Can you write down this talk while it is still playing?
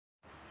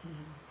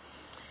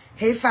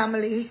Hey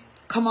family,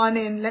 come on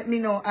in. Let me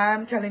know.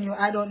 I'm telling you,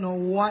 I don't know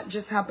what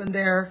just happened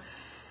there.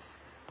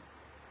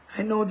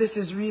 I know this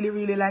is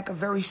really like a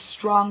very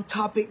strong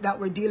topic that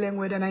we're dealing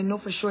with, and I know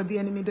for sure the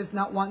enemy does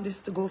not want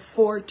this to go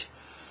forth.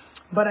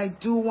 But I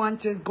do want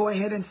to go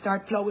ahead and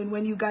start plowing.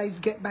 When you guys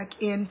get back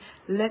in,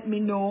 let me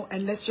know,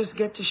 and let's just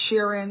get to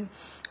sharing.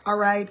 All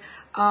right.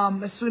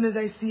 As soon as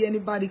I see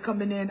anybody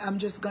coming in, I'm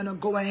just gonna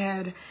go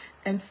ahead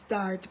and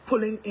start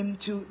pulling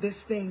into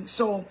this thing.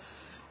 So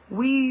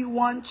we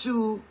want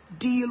to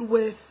deal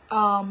with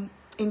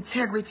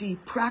integrity,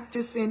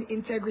 practicing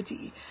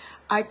integrity.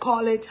 I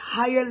call it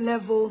higher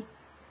level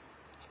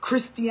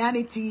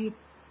Christianity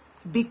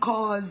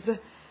because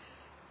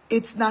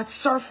it's not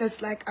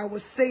surface, like I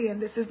was saying.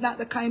 This is not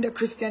the kind of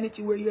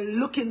Christianity where you're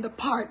looking the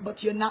part,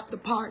 but you're not the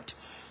part.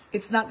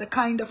 It's not the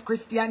kind of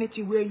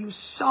Christianity where you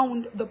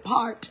sound the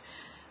part,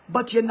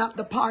 but you're not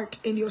the part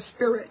in your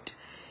spirit.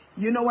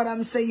 You know what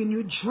I'm saying?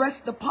 You dress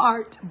the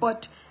part,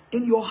 but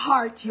in your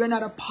heart, you're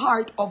not a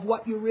part of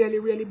what you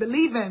really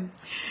believe in.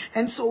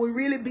 And so we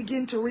really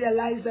begin to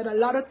realize that a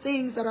lot of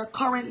things that are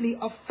currently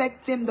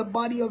affecting the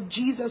body of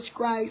Jesus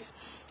Christ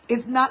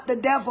is not the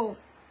devil.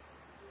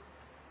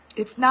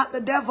 It's not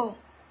the devil.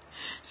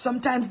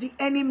 Sometimes the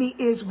enemy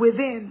is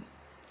within.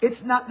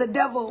 It's not the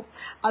devil.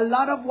 A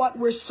lot of what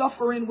we're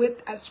suffering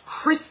with as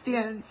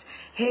Christians,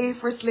 hey,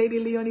 First Lady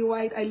Leonie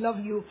White, I love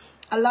you.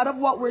 A lot of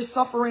what we're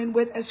suffering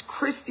with as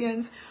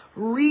Christians,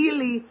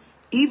 really,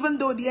 even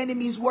though the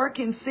enemy is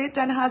working,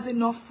 Satan has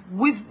enough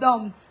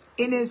wisdom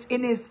in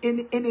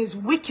his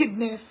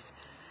wickedness,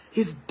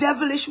 his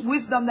devilish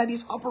wisdom that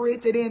he's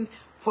operated in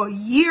for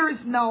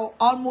years now,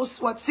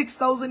 almost what,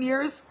 6,000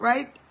 years,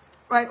 right?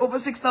 Right, over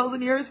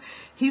 6,000 years,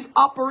 he's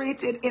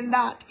operated in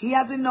that. He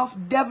has enough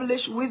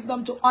devilish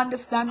wisdom to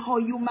understand how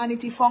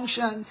humanity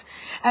functions.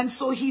 And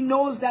so he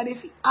knows that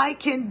if I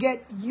can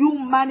get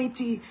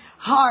humanity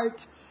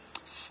heart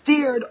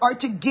steered or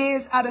to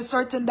gaze at a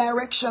certain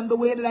direction the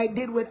way that I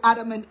did with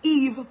Adam and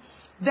Eve,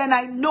 then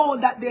I know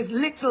that there's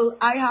little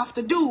I have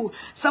to do.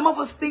 Some of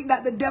us think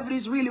that the devil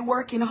is really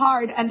working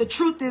hard, and the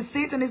truth is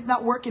Satan is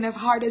not working as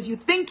hard as you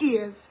think he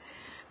is,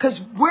 because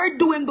we're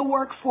doing the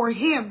work for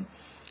him.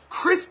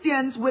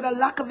 Christians with a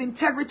lack of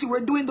integrity, we're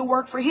doing the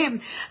work for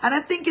him. And I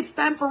think it's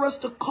time for us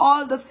to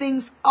call the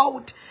things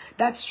out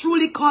that's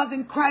truly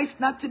causing Christ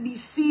not to be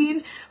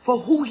seen for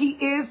who he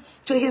is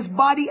to his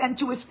body and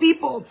to his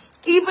people.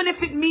 Even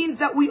if it means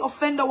that we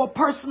offend our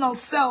personal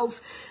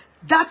selves.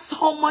 That's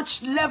how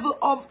much level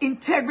of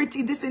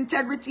integrity, this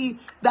integrity,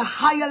 the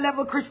higher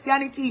level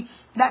Christianity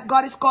that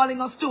God is calling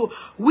us to.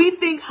 We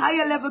think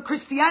higher level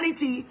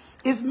Christianity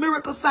is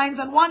miracle signs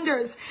and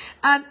wonders.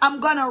 And I'm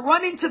going to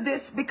run into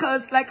this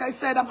because, like I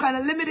said, I'm kind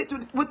of limited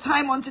with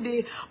time on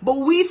today. But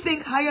we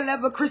think higher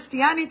level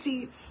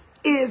Christianity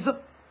is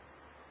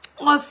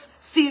us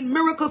seeing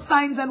miracle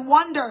signs and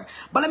wonder.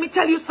 But let me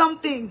tell you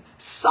something.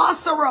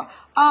 Sorcerer,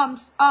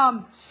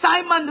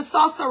 Simon the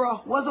sorcerer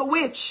was a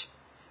witch.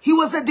 He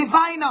was a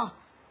diviner,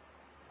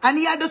 and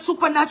he had the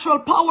supernatural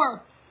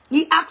power.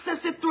 He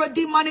accessed it through a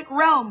demonic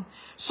realm.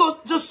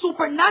 So the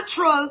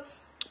supernatural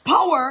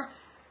power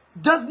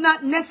does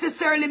not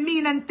necessarily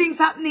mean, and things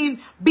happening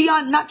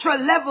beyond natural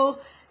level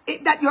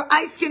that your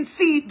eyes can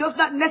see does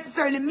not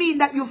necessarily mean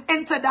that you've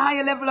entered the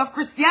higher level of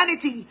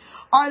Christianity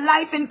or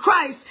life in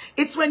Christ.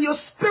 It's when your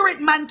spirit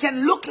man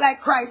can look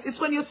like Christ. It's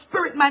when your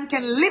spirit man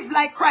can live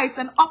like Christ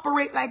and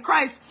operate like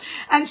Christ.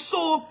 And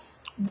so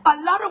a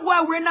lot of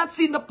why we're not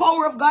seeing the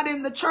power of God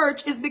in the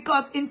church is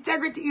because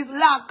integrity is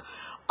lack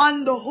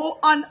on the whole,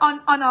 on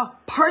a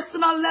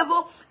personal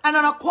level and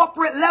on a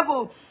corporate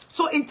level.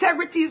 So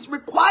integrity is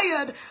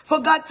required for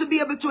God to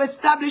be able to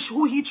establish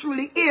who he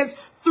truly is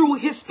through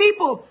his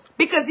people,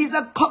 because he's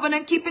a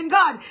covenant keeping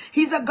God.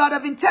 He's a God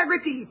of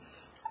integrity,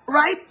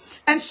 right?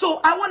 And so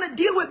I want to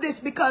deal with this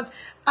because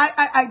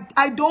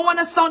I don't want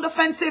to sound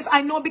offensive.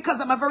 I know, because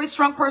I'm a very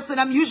strong person,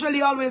 I'm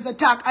usually always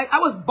attacked. I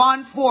was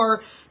born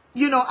for,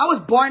 you know, I was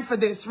born for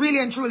this, really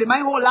and truly, my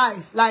whole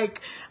life.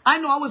 Like, I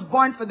know I was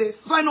born for this.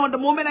 So I know the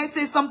moment I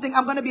say something,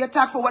 I'm going to be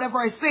attacked for whatever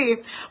I say.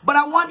 But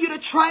I want you to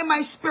try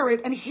my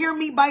spirit and hear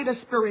me by the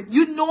spirit.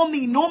 You know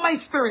me, know my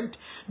spirit.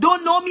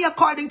 Don't know me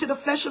according to the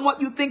flesh and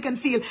what you think and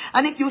feel.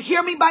 And if you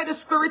hear me by the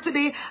spirit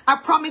today, I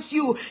promise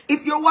you,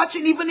 if you're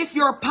watching, even if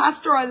you're a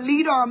pastor, a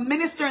leader, or a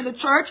minister in the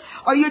church,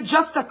 or you're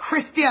just a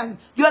Christian,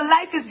 your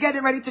life is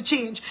getting ready to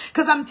change.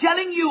 Because I'm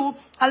telling you,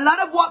 a lot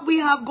of what we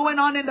have going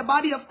on in the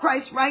body of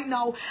Christ right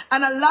now,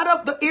 and a lot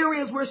of the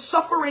areas we're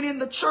suffering in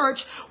the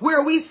church,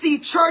 where we see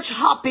church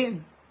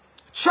hopping,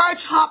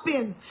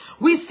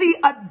 we see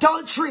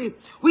adultery,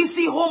 we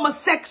see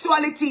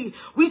homosexuality,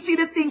 we see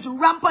the things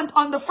rampant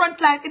on the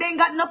front line. It ain't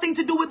got nothing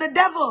to do with the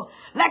devil.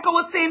 Like I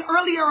was saying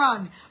earlier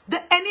on,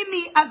 the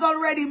enemy has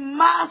already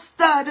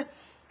mastered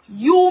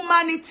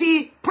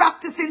humanity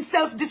practicing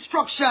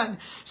self-destruction.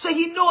 So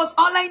he knows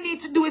all I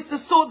need to do is to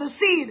sow the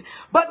seed.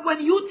 But when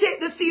you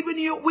take the seed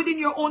within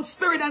your own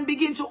spirit and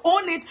begin to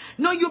own it,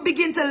 now you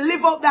begin to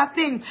live out that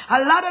thing.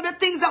 A lot of the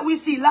things that we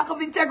see, lack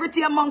of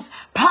integrity amongst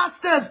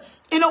pastors,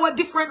 in our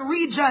different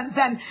regions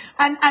and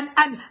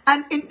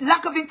in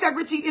lack of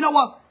integrity in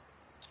our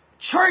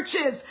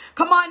churches.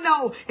 Come on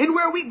now, in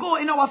where we go,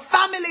 in our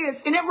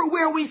families, in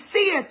everywhere we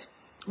see it,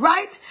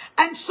 right?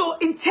 And so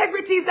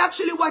integrity is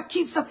actually what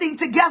keeps a thing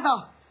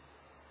together.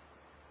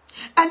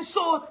 And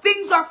so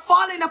things are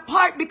falling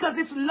apart because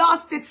it's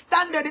lost its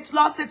standard, it's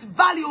lost its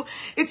value,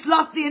 it's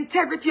lost the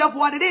integrity of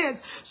what it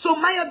is. So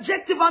my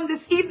objective on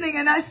this evening,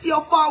 and I see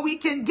how far we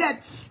can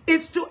get,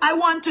 is I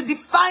want to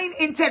define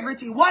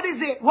integrity. What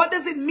is it? What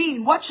does it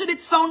mean? What should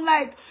it sound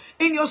like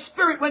in your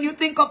spirit when you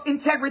think of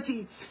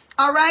integrity?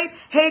 All right.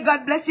 Hey,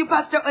 God bless you,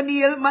 Pastor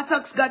O'Neill.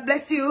 Mattox, God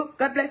bless you.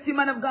 God bless you,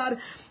 man of God.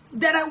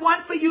 Then I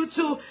want for you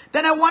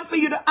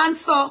to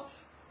answer.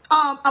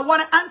 I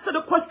want to answer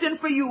the question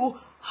for you.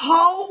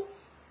 How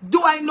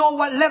do I know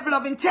what level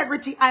of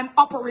integrity I'm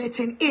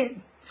operating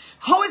in?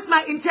 How is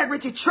my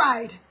integrity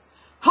tried?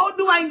 How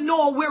do I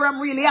know where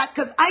I'm really at?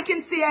 Because I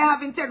can say I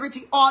have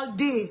integrity all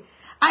day.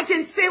 I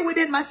can say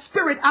within my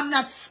spirit I'm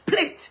not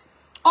split.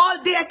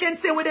 All day I can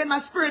say within my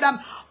spirit I'm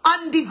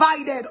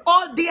undivided.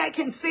 All day I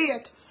can say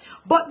it.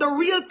 But the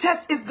real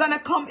test is going to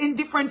come in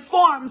different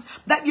forms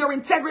that your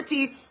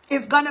integrity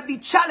is going to be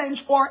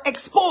challenged or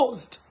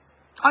exposed.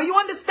 Are you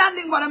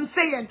understanding what I'm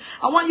saying?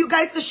 I want you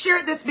guys to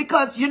share this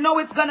because you know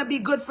it's going to be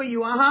good for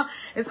you.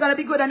 It's going to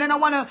be good. And then I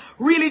want to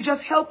really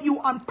just help you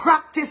on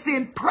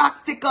practicing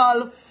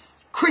practical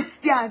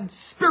Christian,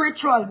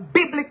 spiritual,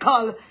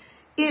 biblical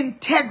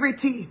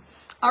integrity.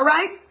 All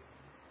right?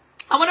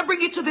 I want to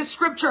bring you to this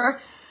scripture.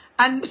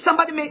 And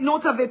somebody make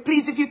note of it.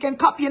 Please, if you can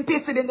copy and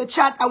paste it in the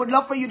chat, I would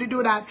love for you to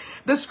do that.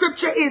 The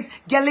scripture is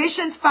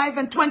Galatians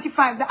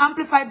 5:25. The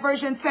Amplified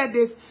Version said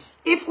this.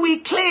 If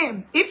you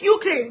claim,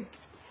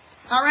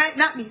 all right,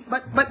 not me,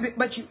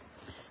 but you.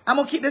 I'm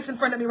going to keep this in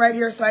front of me right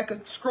here so I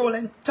could scroll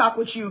and talk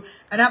with you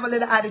and have a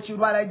little attitude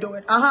while I do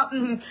it.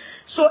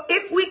 So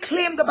if we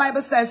claim, the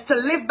Bible says, to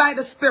live by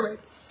the Spirit,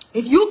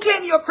 if you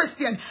claim you're a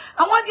Christian,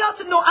 I want y'all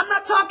to know I'm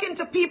not talking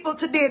to people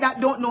today that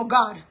don't know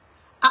God.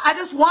 I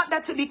just want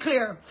that to be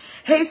clear.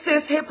 Hey,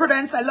 sis. Hey,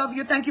 Prudence. I love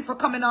you. Thank you for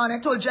coming on. I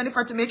told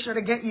Jennifer to make sure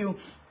to get you.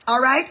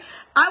 All right.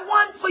 I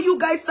want for you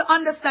guys to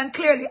understand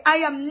clearly.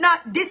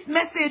 This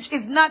message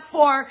is not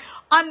for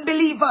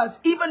unbelievers,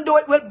 even though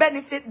it will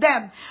benefit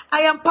them.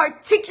 I am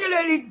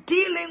particularly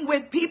dealing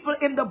with people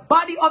in the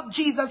body of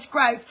Jesus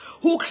Christ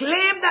who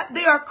claim that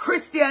they are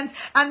Christians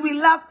and we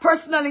lack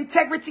personal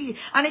integrity.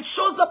 And it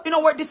shows up in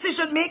our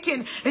decision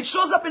making. It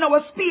shows up in our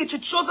speech.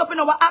 It shows up in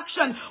our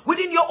action.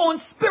 Within your own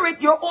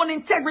spirit, your own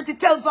integrity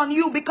tells on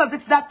you because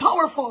it's that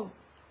powerful.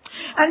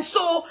 And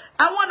so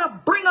I want to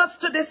bring us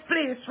to this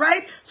place,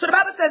 right? So the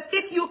Bible says,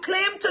 if you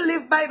claim to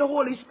live by the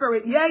Holy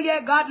Spirit,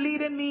 God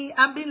leading me,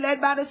 I'm being led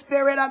by the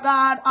Spirit of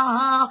God.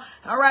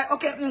 All right.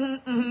 Okay.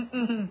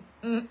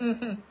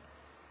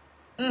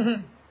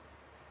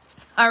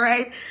 All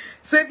right.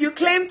 So if you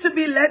claim to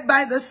be led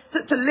by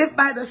to live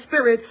by the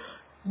Spirit,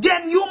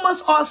 then you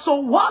must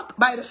also walk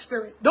by the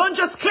Spirit. Don't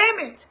just claim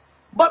it,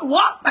 but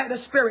walk by the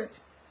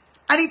Spirit.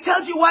 And he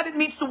tells you what it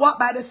means to walk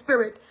by the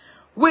Spirit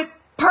with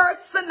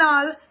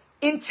personal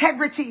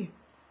integrity.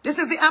 This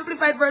is the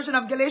Amplified Version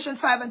of Galatians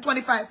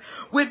 5:25.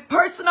 With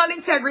personal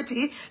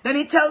integrity, then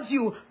he tells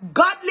you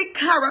godly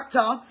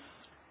character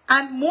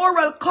and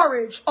moral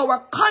courage. Our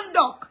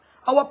conduct,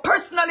 our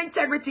personal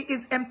integrity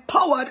is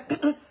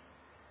empowered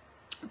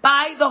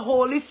by the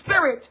Holy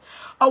Spirit.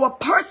 Our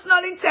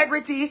personal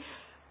integrity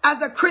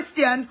as a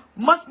Christian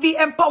must be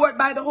empowered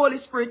by the Holy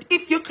Spirit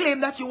if you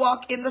claim that you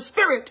walk in the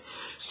Spirit.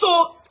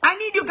 So I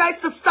need you guys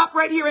to stop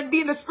right here and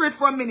be in the Spirit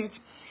for a minute.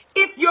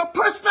 If your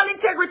personal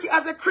integrity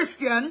as a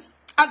Christian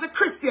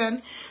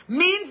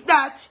means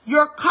that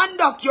your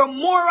conduct, your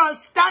moral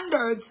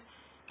standards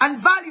and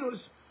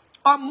values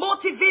are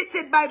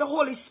motivated by the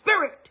Holy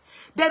Spirit,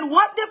 then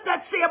what does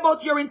that say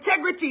about your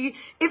integrity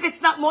if it's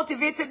not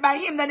motivated by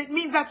him? Then it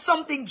means that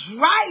something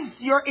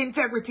drives your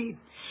integrity.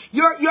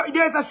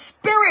 There's a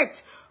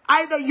spirit,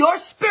 either your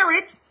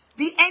spirit,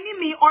 the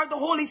enemy, or the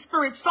Holy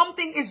Spirit.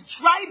 Something is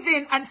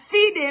driving and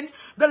feeding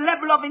the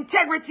level of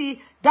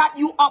integrity that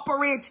you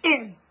operate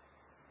in.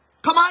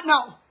 Come on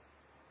now.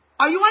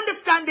 Are you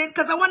understanding?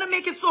 Because I want to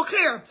make it so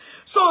clear.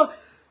 So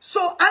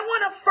I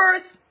want to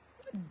first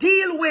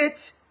deal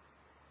with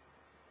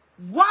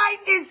why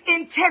is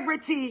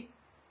integrity?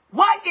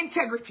 Why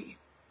integrity?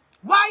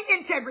 Why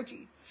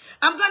integrity?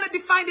 I'm going to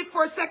define it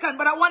for a second,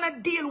 but I want to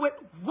deal with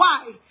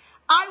why.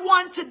 I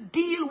want to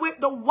deal with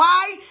the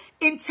why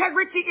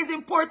integrity is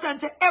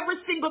important to every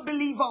single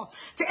believer,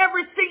 to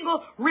every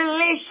single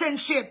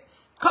relationship.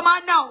 Come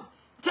on now.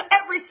 To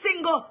every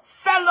single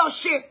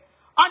fellowship.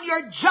 On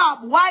your job,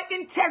 why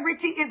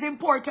integrity is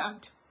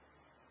important.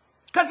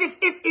 Because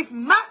if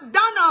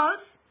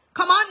McDonald's,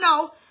 come on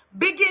now,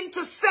 begin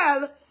to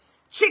sell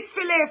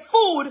Chick-fil-A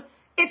food,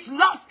 it's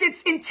lost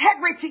its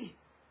integrity.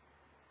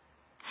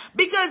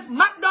 Because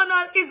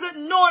McDonald's isn't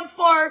known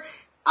for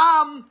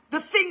the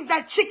things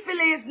that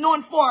Chick-fil-A is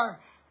known for.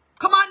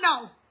 Come on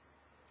now.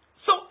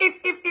 So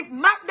if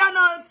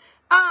McDonald's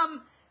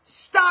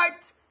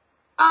start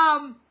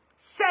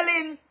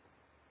selling,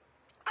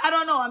 I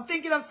don't know, I'm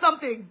thinking of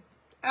something.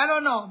 I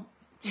don't know.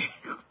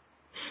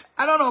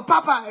 I don't know.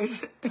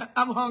 Popeyes.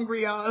 I'm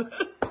hungry, y'all.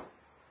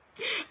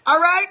 All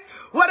right?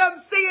 What I'm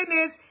saying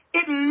is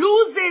it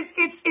loses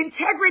its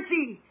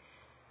integrity.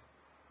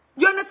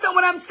 You understand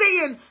what I'm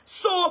saying?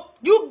 So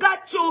you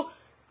got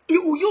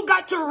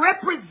to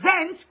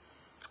represent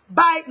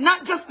by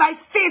not just by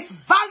face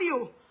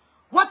value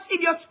what's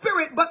in your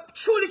spirit, but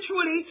truly,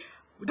 truly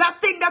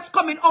that thing that's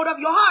coming out of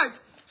your heart.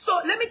 So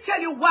let me tell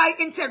you why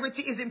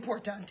integrity is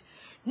important.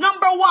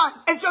 Number one,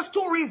 it's just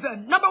two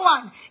reasons. Number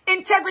one,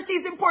 integrity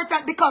is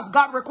important because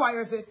God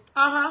requires it.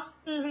 I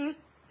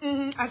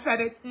said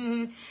it.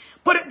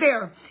 Put it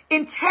there.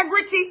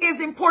 Integrity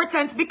is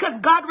important because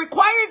God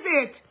requires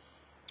it.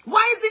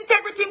 Why is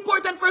integrity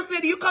important, First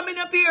Lady? You coming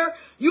up here,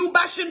 you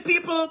bashing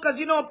people, because,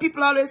 you know,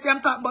 people always say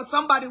I'm talking about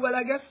somebody. Well,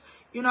 I guess,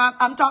 you know,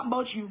 I'm talking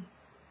about you.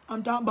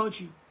 I'm talking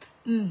about you.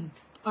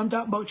 I'm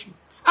talking about you.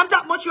 I'm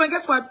talking about you, and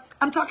guess what?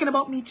 I'm talking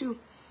about me too.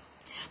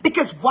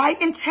 Because why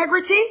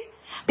integrity?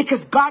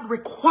 Because God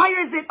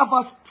requires it of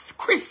us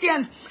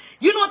Christians.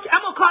 You know,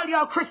 I'm going to call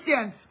y'all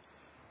Christians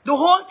the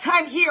whole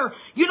time here.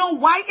 You know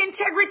why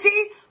integrity?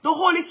 The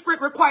Holy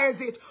Spirit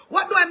requires it.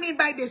 What do I mean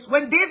by this?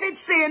 When David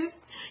sinned,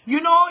 you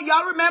know,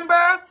 y'all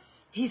remember,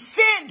 he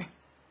sinned.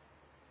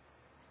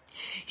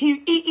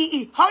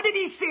 How did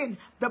he sin?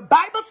 The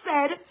Bible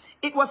said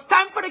it was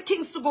time for the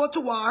kings to go to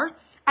war.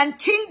 And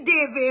King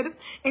David,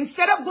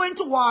 instead of going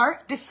to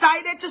war,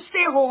 decided to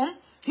stay home.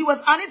 He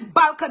was on his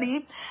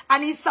balcony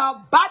and he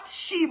saw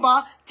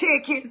Bathsheba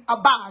taking a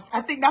bath.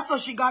 I think that's how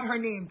she got her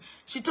name.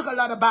 She took a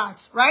lot of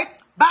baths, right?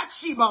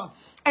 Bathsheba.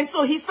 And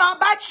so he saw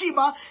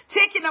Bathsheba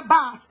taking a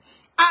bath.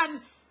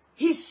 And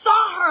he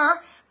saw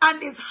her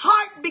and his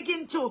heart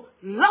began to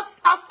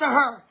lust after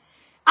her.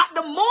 At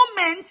the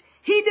moment,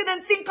 he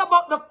didn't think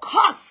about the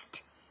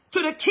cost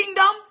to the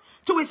kingdom,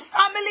 to his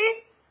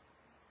family,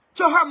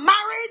 to her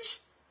marriage,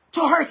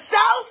 to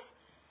herself.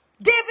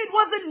 David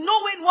wasn't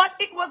knowing what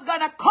it was going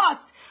to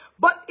cost,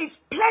 but his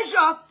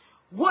pleasure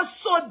was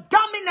so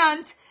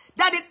dominant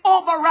that it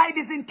override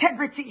his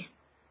integrity.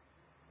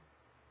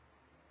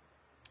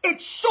 It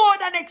showed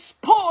and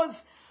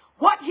exposed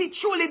what he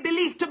truly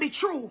believed to be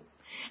true.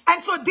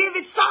 And so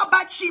David saw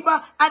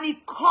Bathsheba and he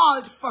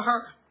called for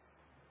her.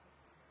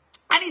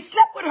 And he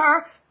slept with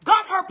her,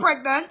 got her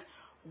pregnant.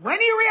 When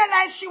he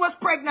realized she was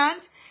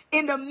pregnant,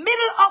 in the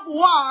middle of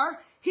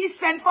war, he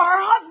sent for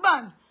her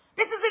husband.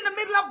 This is in the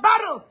middle of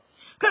battle.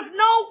 Because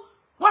now,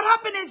 what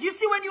happened is, you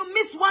see, when you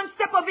miss one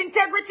step of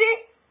integrity,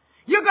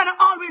 you're going to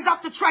always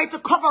have to try to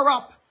cover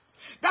up.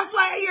 That's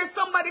why I hear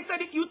somebody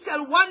said if you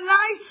tell one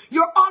lie,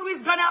 you're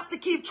always going to have to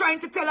keep trying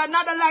to tell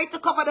another lie to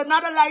cover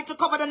another lie to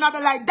cover another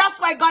lie. That's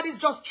why God is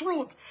just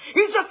truth.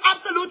 He's just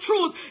absolute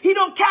truth. He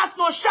don't cast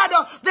no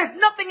shadow. There's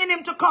nothing in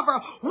him to cover.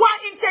 Why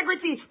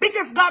integrity?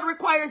 Because God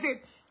requires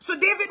it. So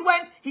David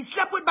went, he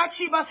slept with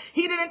Bathsheba.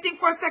 He didn't think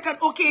for a second,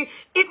 okay,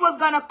 it was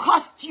going to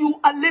cost you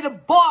a little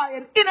boy,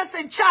 an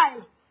innocent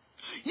child.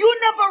 You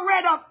never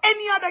read of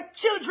any other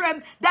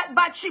children that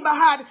Bathsheba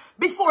had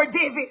before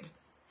David.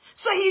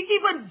 So he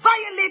even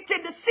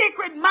violated the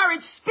sacred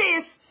marriage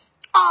space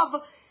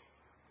of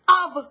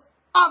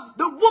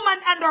the woman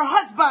and her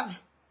husband.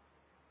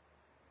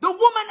 The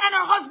woman and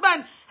her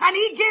husband. And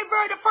he gave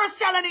her the first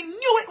child and he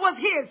knew it was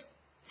his.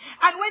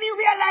 And when he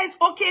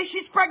realized, okay,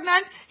 she's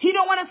pregnant, he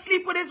don't want to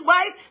sleep with his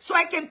wife, so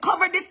I can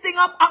cover this thing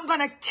up, I'm going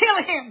to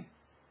kill him.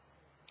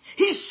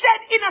 He shed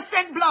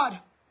innocent blood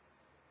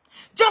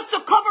just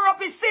to cover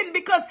up his sin,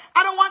 because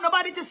I don't want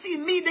nobody to see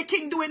me, the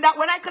king, doing that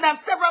when I could have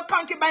several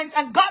concubines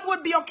and God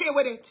would be okay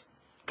with it.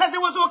 Because it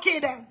was okay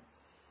then.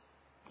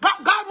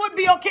 God would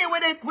be okay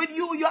with it, with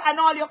you and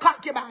all your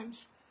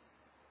concubines.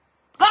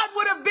 God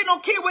would have been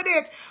okay with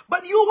it.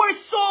 But you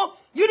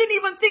didn't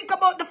even think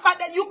about the fact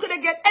that you could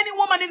get any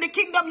woman in the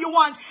kingdom you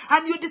want.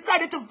 And you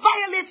decided to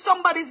violate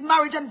somebody's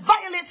marriage and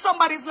violate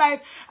somebody's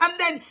life. And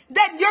then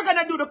you're going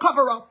to do the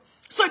cover up.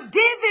 So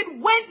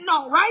David went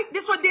now, right?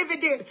 This is what David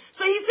did.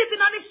 So he's sitting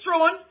on his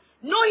throne.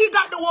 No, he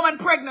got the woman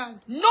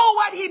pregnant. Know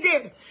what he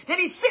did. Then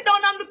he sit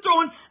down on the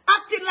throne,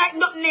 acting like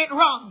nothing ain't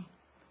wrong.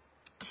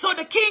 So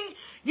the king,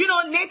 you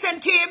know, Nathan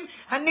came,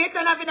 and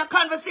Nathan having a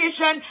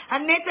conversation,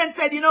 and Nathan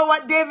said, you know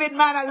what, David,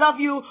 man, I love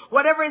you.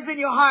 Whatever is in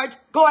your heart,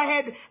 go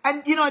ahead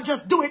and, you know,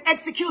 just do it,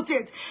 execute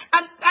it.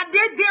 And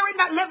they're there in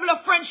that level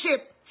of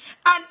friendship.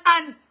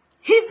 And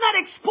he's not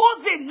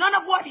exposing none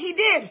of what he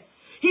did.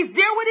 He's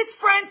there with his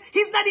friends.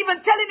 He's not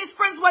even telling his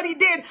friends what he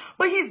did,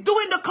 but he's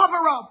doing the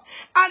cover up.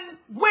 And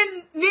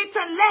when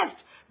Nathan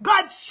left,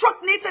 God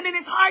struck Nathan in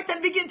his heart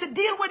and began to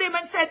deal with him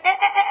and said,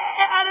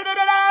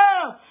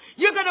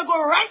 you're going to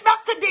go right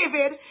back to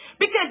David,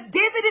 because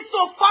David is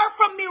so far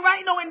from me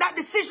right now in that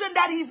decision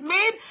that he's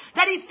made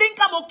that he think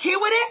I'm okay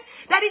with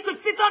it, that he could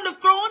sit on the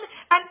throne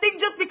and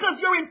think just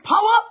because you're in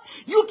power,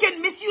 you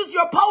can misuse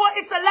your power.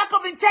 It's a lack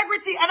of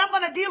integrity, and I'm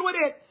going to deal with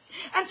it.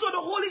 And so the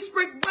Holy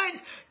Spirit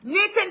went.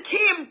 Nathan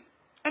came,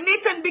 and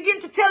Nathan began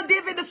to tell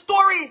David the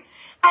story.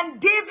 And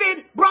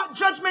David brought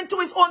judgment to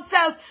his own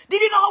self.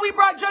 Did you know how he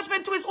brought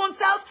judgment to his own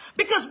self?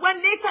 Because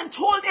when Nathan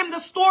told him the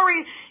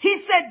story, he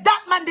said,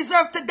 that man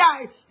deserved to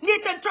die.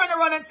 Nathan turned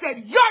around and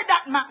said, you're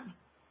that man.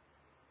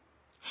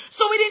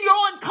 So within your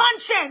own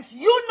conscience,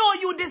 you know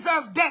you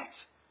deserve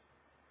death.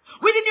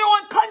 Within your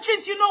own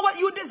conscience, you know what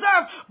you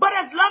deserve. But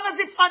as long as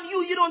it's on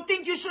you, you don't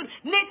think you should.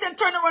 Nathan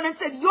turned around and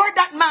said, you're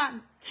that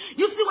man.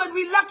 You see, when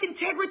we lack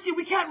integrity,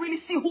 we can't really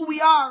see who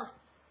we are.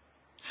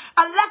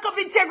 A lack of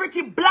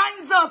integrity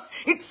blinds us.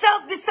 It's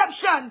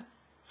self-deception.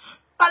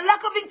 A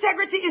lack of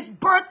integrity is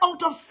birthed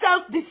out of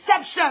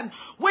self-deception.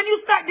 When you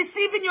start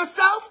deceiving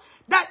yourself,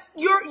 that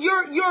you're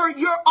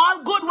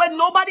all good when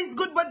nobody's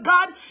good but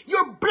God,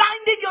 you're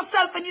blinding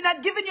yourself and you're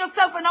not giving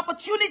yourself an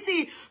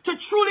opportunity to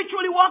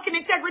truly walk in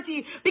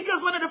integrity.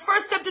 Because one of the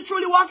first steps to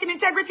truly walk in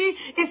integrity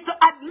is to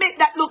admit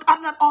that, look,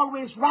 I'm not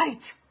always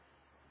right.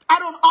 I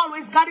don't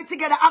always got it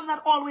together. I'm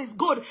not always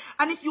good.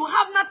 And if you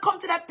have not come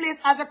to that place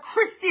as a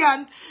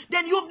Christian,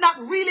 then you've not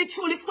really,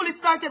 truly, fully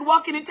started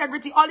walking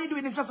integrity. All you're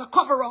doing is just a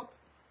cover-up.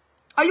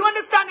 Are you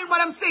understanding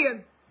what I'm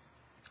saying?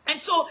 And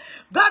so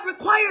God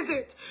requires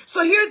it.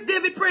 So here's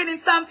David praying in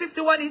Psalm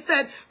 51. He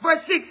said,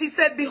 verse 6, he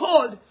said,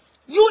 behold,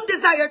 you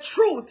desire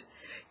truth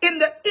in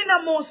the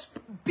innermost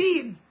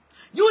being.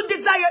 You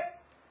desire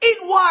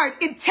inward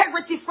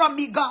integrity from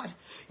me, God.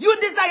 You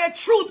desire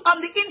truth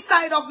on the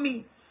inside of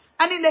me.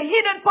 And in the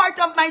hidden part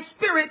of my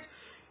spirit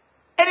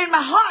and in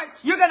my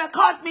heart, you're going to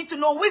cause me to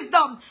know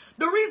wisdom.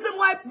 The reason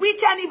why we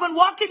can't even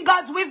walk in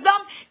God's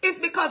wisdom is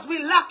because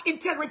we lack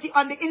integrity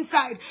on the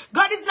inside.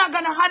 God is not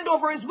going to hand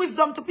over his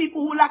wisdom to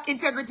people who lack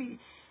integrity.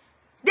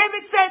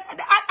 David said,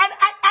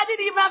 I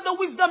didn't even have the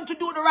wisdom to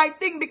do the right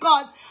thing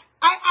because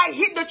I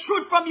hid the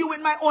truth from you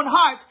in my own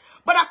heart.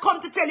 But I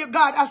come to tell you,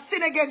 God, I've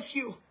sinned against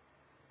you.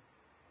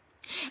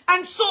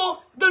 And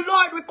so the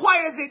Lord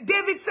requires it.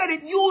 David said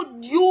it.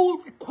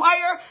 You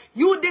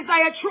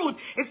desire truth.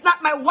 It's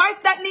not my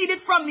wife that need it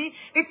from me.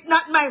 It's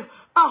not my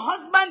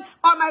husband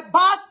or my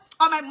boss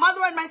or my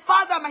mother and my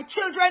father, my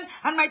children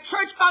and my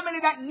church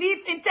family that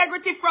needs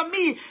integrity from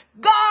me.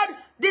 God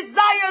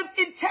desires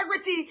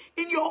integrity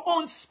in your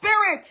own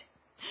spirit.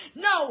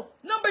 Now,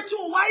 number 2,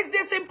 why is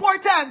this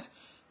important?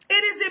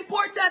 It is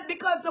important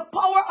because the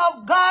power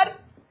of God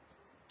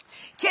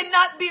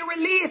cannot be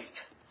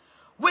released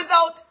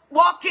without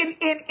walking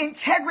in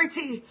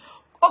integrity.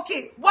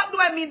 Okay, what do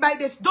I mean by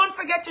this? Don't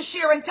forget to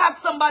share and tag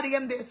somebody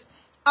in this.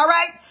 All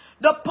right?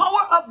 The power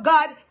of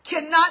God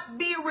cannot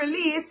be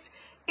released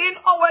in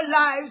our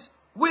lives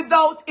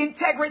without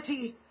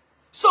integrity.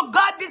 So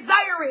God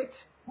desires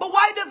it. But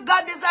why does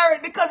God desire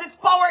it? Because its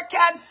power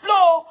can't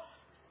flow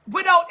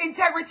without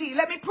integrity.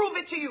 Let me prove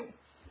it to you.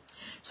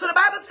 So the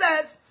Bible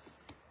says,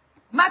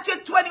 Matthew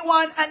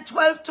 21 and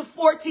 12 to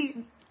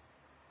 14.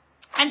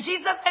 And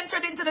Jesus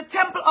entered into the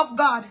temple of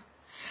God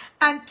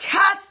and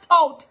cast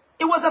out.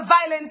 It was a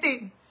violent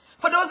thing.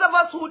 For those of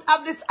us who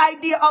have this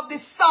idea of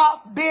this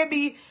soft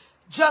baby,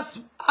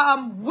 just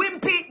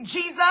wimpy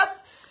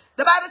Jesus,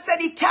 the Bible said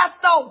he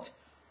cast out.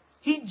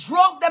 He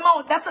drove them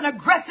out. That's an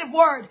aggressive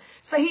word.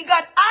 So he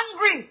got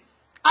angry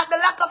at the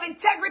lack of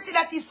integrity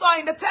that he saw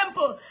in the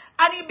temple.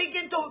 And he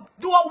began to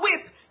do a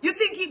whip. You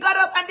think he got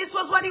up and this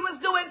was what he was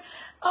doing?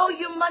 Oh,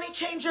 you money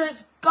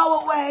changers,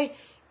 go away.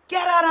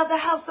 Get out of the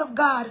house of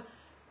God.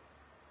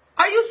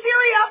 Are you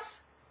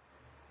serious?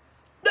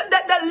 The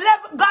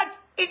level, God's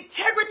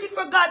integrity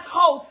for God's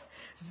house,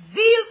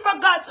 zeal for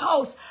God's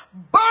house,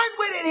 burned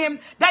within him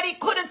that he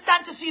couldn't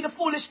stand to see the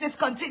foolishness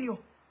continue.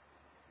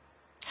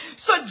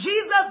 So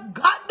Jesus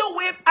got the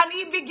whip and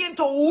he began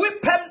to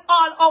whip them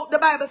all out, the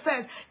Bible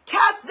says.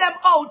 Cast them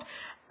out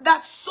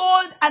that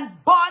sold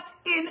and bought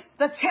in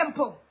the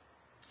temple.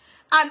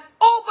 And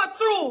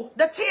overthrew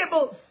the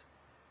tables.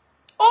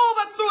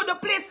 Overthrew the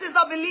places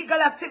of illegal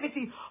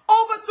activity.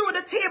 Overthrew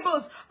the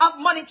tables of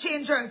money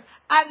changers.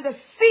 And the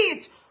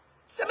seat.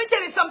 So let me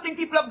tell you something,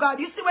 people of God.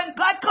 You see, when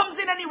God comes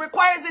in and he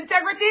requires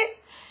integrity,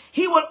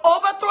 he will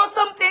overthrow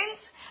some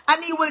things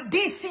and he will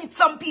de-seat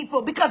some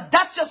people. Because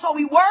that's just how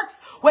he works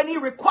when he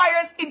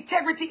requires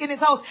integrity in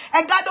his house.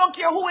 And God don't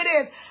care who it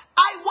is.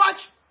 I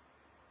watched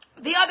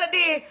the other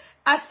day,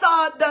 I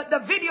saw the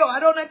video, I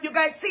don't know if you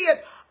guys see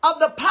it, of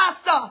the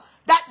pastor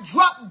that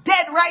dropped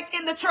dead right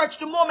in the church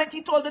the moment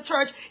he told the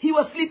church he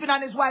was sleeping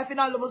on his wife in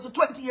all of us.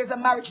 20 years of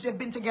marriage they've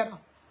been together.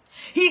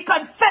 He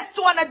confessed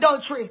to an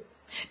adultery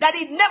that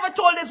he never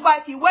told his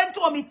wife. He went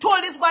to him, he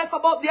told his wife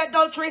about the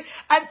adultery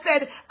and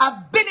said,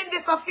 I've been in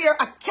this affair,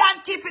 I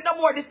can't keep it no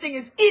more, this thing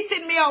is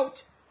eating me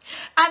out.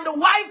 And the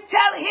wife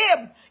tell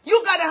him,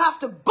 you gotta have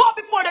to go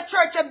before the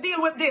church and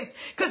deal with this.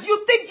 Because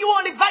you think you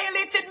only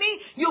violated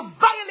me, you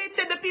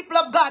violated the people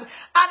of God.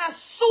 And as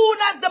soon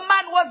as the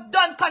man was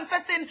done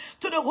confessing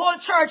to the whole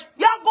church,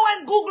 y'all go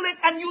and Google it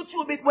and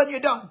YouTube it when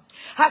you're done.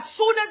 As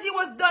soon as he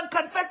was done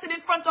confessing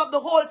in front of the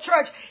whole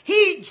church,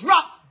 he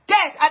dropped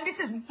dead. And this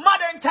is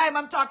modern time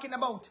I'm talking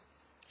about.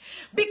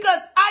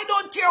 Because I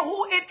don't care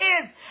who it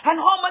is and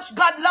how much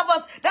God loves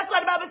us. That's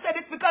why the Bible said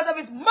it's because of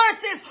his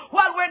mercies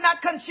while we're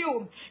not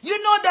consumed.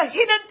 You know the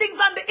hidden things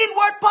on the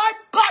inward part,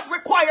 God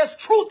requires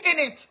truth in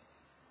it.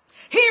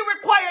 He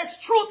requires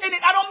truth in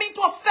it. I don't mean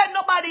to offend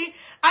nobody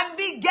and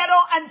be ghetto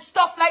and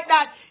stuff like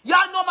that.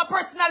 Y'all know my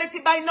personality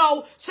by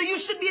now, so you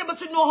should be able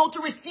to know how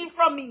to receive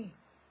from me.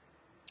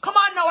 Come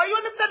on now, are you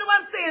understanding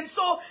what I'm saying?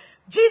 So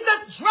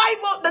Jesus drive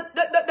out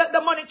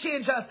the money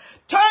changers,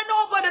 turn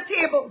over the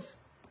tables,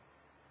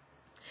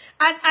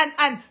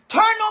 and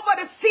turn over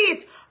the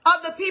seat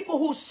of the people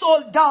who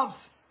sold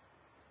doves,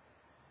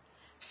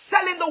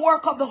 selling the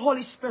work of the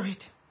Holy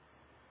Spirit.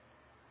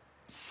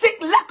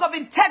 Sick lack of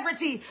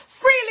integrity.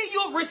 Freely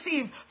you've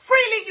received,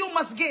 freely you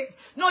must give.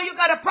 No, you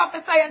gotta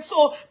prophesy and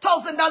sow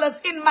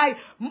 $1,000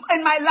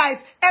 in my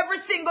life every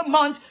single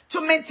month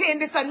to maintain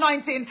this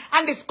anointing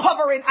and this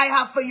covering I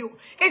have for you.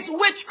 It's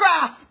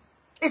witchcraft.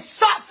 It's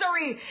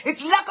sorcery.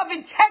 It's lack of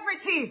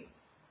integrity.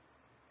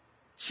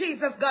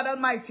 Jesus God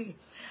Almighty.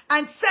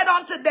 And said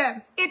unto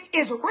them, it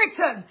is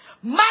written,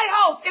 my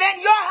house, it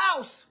ain't your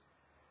house.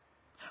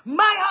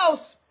 My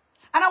house.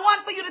 And I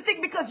want for you to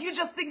think, because you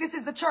just think this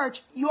is the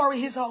church, you are in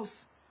his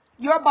house.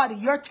 Your body,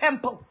 your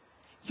temple,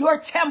 your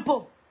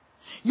temple,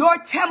 your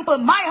temple,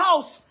 my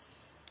house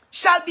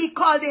shall be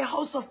called a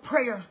house of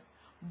prayer.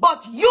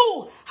 But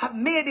you have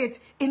made it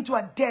into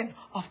a den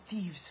of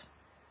thieves.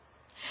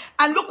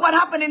 And look what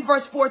happened in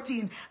verse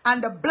 14.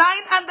 And the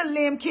blind and the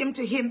lame came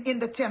to him in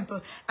the temple,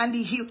 and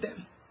he healed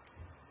them.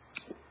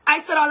 I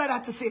said all of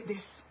that to say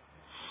this.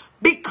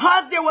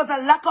 Because there was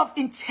a lack of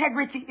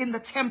integrity in the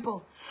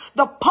temple,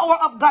 the power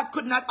of God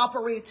could not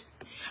operate.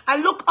 I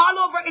look all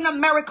over in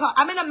America.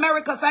 I'm in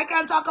America, so I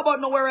can't talk about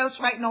nowhere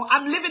else right now.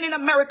 I'm living in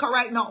America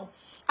right now.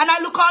 And I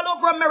look all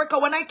over America.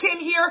 When I came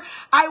here,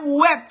 I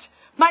wept.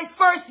 My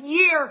first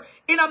year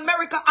in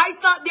America, I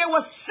thought there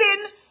was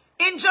sin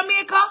in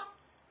Jamaica.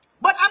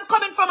 But I'm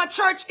coming from a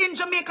church in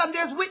Jamaica, and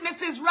there's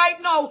witnesses right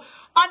now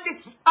on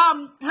this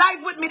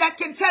live with me that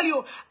can tell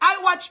you, I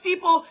watch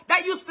people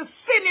that used to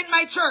sin in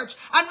my church,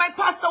 and my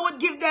pastor would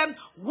give them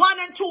 1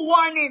 and 2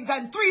 warnings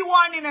and 3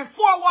 warnings and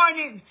 4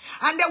 warnings,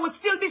 and they would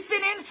still be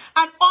sinning.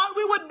 And all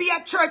we would be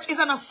at church is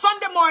on a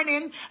Sunday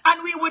morning,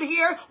 and we would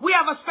hear, we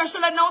have a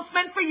special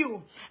announcement for you.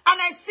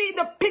 And I see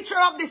the picture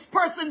of this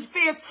person's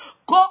face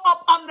go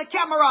up on the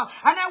camera,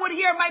 and I would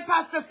hear my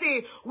pastor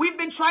say, we've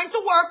been trying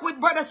to work with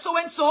brother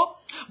so-and-so,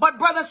 but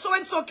brother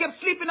so-and-so kept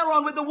sleeping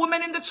around with the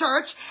woman in the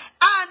church,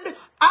 and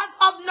as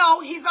of now,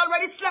 he's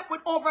already slept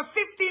with over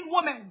 15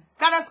 women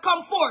that has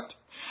come forth.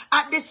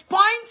 At this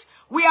point,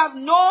 we have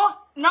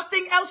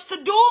nothing else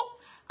to do.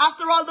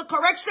 After all the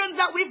corrections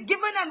that we've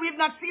given and we've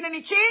not seen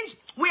any change,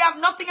 we have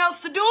nothing else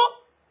to do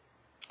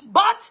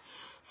but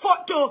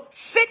to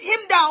sit him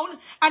down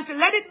and to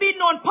let it be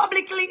known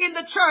publicly in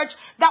the church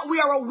that we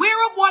are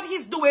aware of what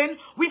he's doing.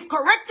 We've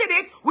corrected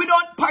it. We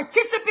don't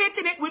participate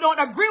in it. We don't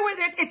agree with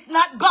it. It's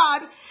not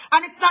God,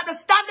 and it's not the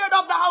standard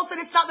of the house,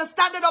 and it's not the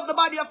standard of the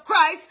body of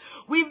Christ.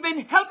 We've been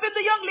helping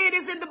the young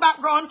ladies in the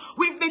background.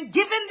 We've been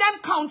giving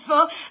them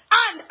counsel.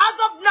 And as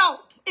of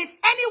now, if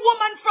any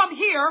woman from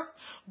here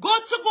go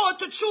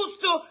to choose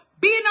to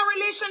be in a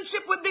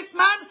relationship with this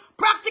man,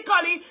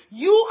 practically,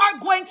 you are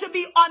going to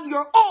be on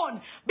your own,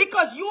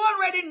 because you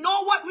already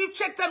know what we've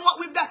checked and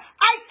what we've done.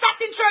 I sat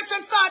in church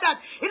and saw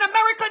that. In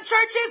American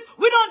churches,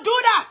 we don't do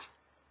that,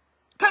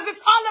 because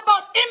it's all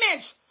about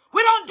image. We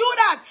don't do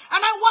that.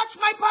 And I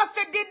watched my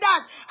pastor did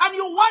that, and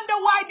you wonder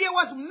why there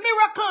was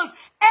miracles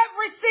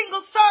every single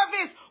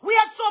service. We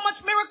had so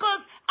much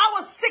miracles. I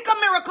was sick of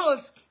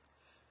miracles.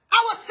 I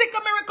was sick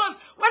of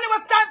miracles. When it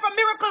was time for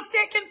miracles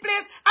taking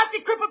place, I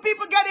see crippled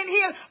people getting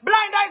healed,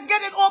 blind eyes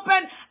getting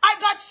open. I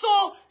got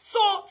so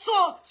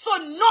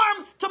numb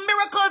to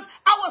miracles.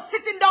 I was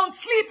sitting down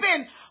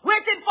sleeping,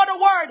 waiting for the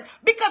word,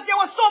 because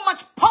there was so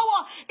much power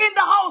in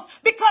the house,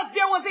 because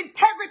there was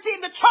integrity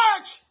in the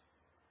church.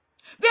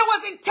 There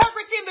was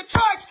integrity in the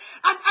church.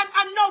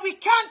 And no, we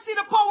can't see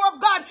the power of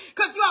God,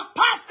 because you have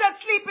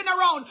pastors sleeping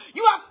around.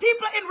 You have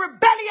people in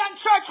rebellion,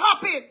 church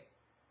hopping.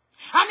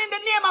 And in the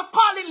name of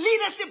calling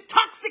leadership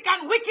toxic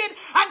and wicked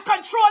and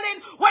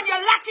controlling, when you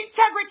lack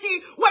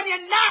integrity, when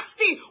you're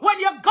nasty, when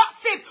you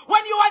gossip,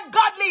 when you're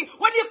ungodly,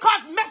 when you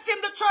cause mess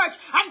in the church,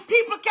 and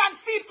people can't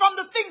feed from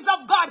the things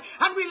of God,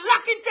 and we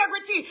lack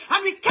integrity, and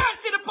we can't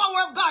see the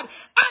power of God,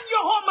 and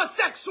you're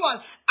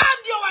homosexual, and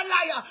you're a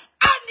liar,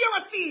 and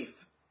you're a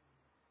thief.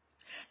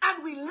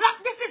 And we lack,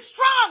 this is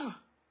strong.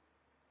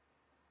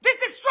 This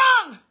is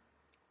strong.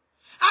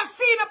 I've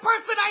seen a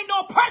person I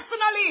know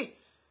personally.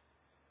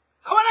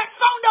 When I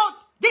found out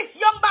this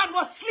young man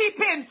was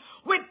sleeping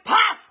with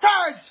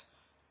pastors,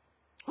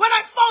 when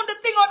I found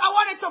the thing out, I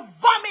wanted to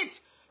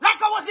vomit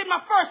like I was in my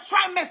first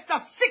trimester,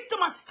 sick to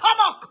my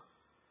stomach,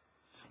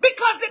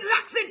 because it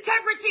lacks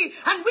integrity,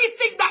 and we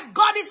think that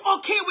God is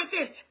okay with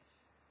it.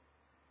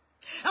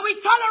 And we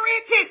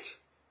tolerate it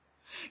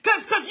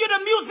because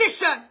you're the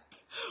musician.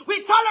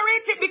 We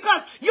tolerate it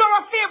because you're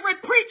a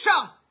favorite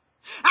preacher.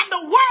 And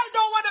the world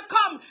don't want to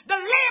come. The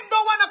lame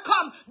don't want to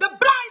come. The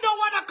blind don't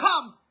want to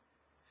come.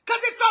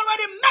 Because it's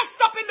already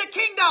messed up in the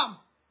kingdom.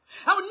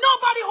 And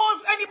nobody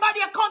holds anybody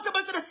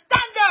accountable to the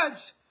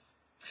standards.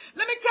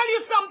 Let me tell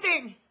you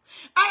something.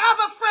 I have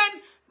a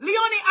friend,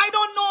 Leonie, I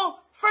don't know,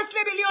 First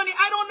Lady Leonie,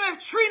 I don't know if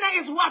Trina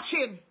is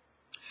watching.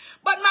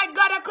 But my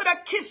God, I could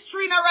have kissed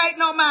Trina right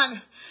now,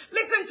 man.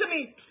 Listen to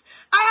me.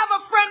 I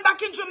have a friend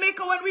back in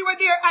Jamaica when we were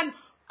there, and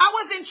I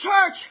was in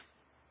church.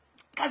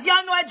 Because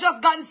y'all know I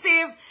just gotten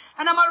saved,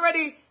 and I'm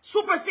already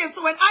super saved.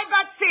 So when I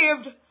got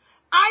saved,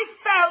 I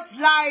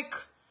felt like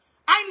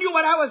I knew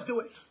what I was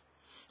doing.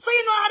 So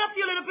you know, I had a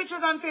few little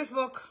pictures on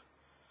Facebook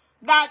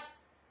that,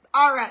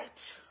 all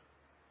right.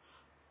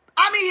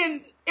 I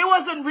mean, it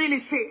wasn't really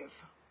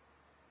safe.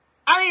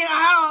 I mean,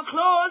 I had on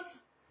clothes,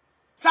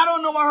 so I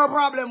don't know what her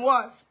problem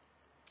was.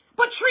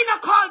 But Trina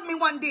called me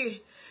one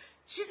day.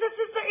 She said,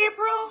 Sister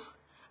Apryl,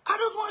 I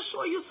just want to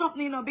show you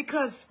something, you know,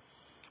 because,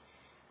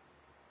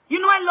 you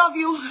know, I love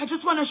you. I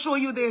just want to show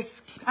you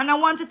this. And I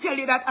want to tell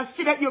you that I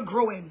see that you're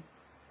growing.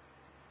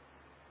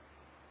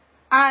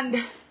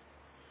 And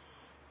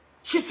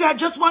she said, I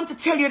just want to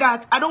tell you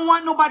that I don't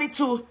want nobody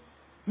to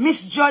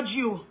misjudge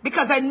you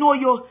because I know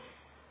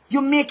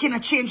you're making a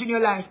change in your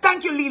life.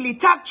 Thank you, Lily.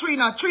 Tag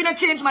Trina. Trina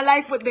changed my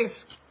life with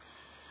this.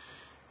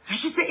 And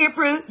she said,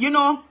 Apryl, you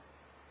know,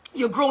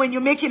 you're growing,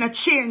 you're making a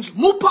change.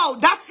 Mupao,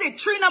 that's it.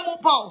 Trina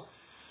Mupao.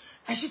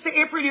 And she said,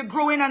 Apryl, you're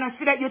growing and I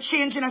see that you're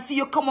changing. I see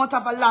you come out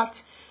of a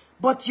lot.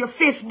 But your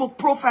Facebook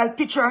profile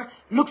picture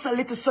looks a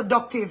little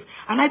seductive.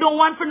 And I don't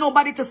want for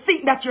nobody to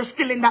think that you're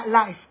still in that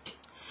life.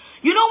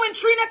 You know, when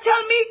Trina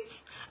tell me,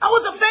 I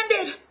was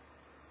offended.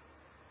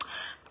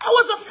 I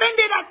was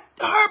offended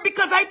at her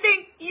because I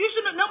think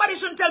nobody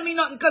shouldn't tell me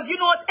nothing. Because, you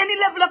know, any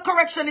level of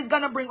correction is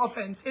going to bring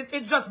offense.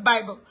 It's just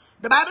Bible.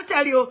 The Bible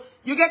tell you,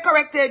 you get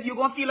corrected, you're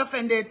going to feel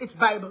offended. It's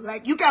Bible.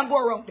 Like, you can't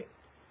go around it.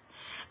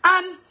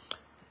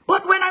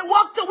 But when I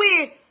walked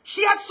away,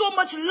 she had so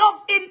much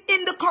love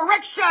in the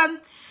correction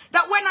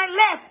that when I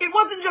left, it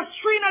wasn't just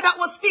Trina that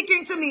was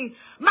speaking to me.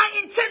 My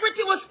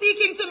integrity was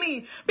speaking to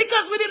me.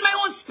 Because within my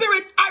own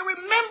spirit, I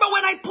remember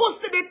when I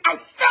posted it, I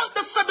felt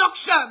the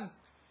seduction.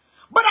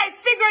 But I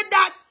figured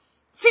that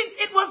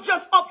since it was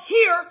just up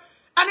here,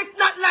 and it's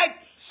not like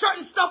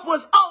certain stuff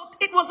was out,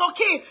 it was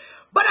okay.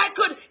 But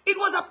it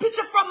was a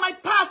picture from my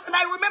past. And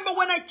I remember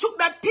when I took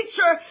that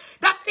picture,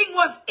 that thing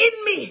was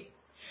in me.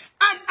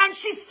 And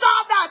she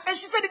saw that. And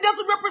she said, it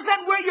doesn't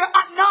represent where you're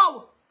at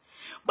now.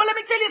 But let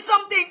me tell you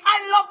something.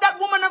 I love that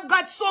woman of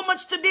God so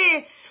much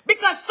today.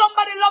 Because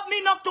somebody loved me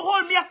enough to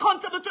hold me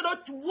accountable to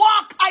the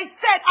walk I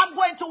said I'm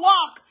going to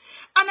walk.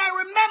 And I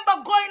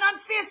remember going on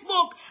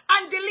Facebook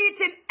and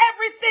deleting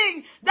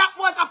everything that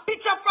was a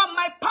picture from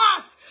my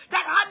past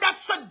that had that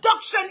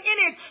seduction in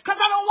it. Because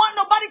I don't want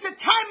nobody to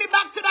tie me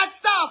back to that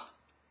stuff.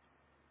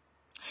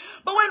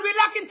 But when we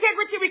lack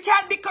integrity, we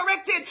can't be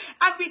corrected.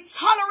 And we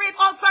tolerate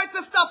all sorts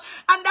of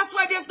stuff. And that's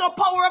why there's no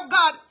power of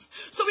God.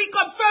 So we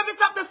come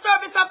service after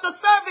service after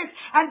service.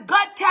 And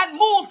God can't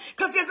move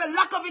because there's a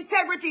lack of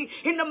integrity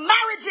in the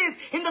marriages,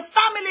 in the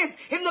families,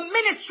 in the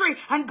ministry.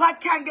 And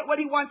God can't get what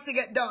he wants to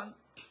get done.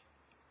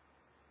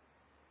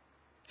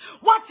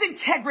 What's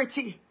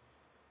integrity?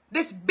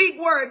 This big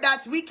word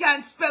that we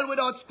can't spell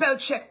without spell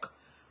check.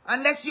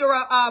 Unless you're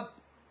a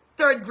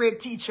third grade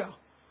teacher.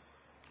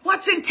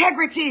 What's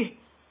integrity?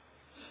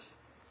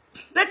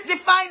 Let's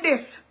define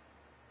this.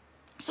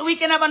 So we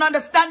can have an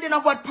understanding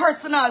of what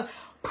personal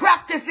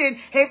practicing.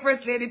 Hey,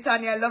 First Lady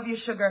Tanya, I love you,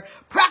 sugar.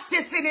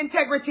 Practicing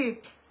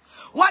integrity.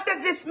 What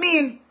does this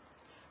mean?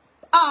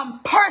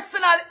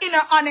 Personal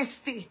inner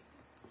honesty.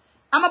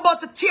 I'm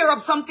about to tear up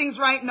some things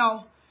right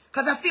now.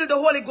 Because I feel the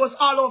Holy Ghost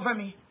all over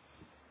me.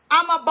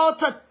 I'm about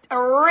to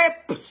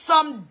rip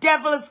some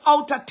devils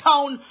out of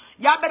town.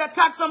 Y'all better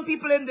tag some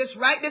people in this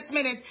right this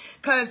minute.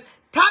 Because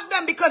tag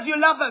them because you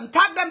love them.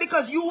 Tag them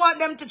because you want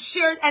them to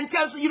share and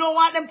tell so you don't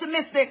want them to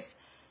miss this.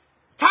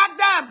 Tag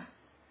them.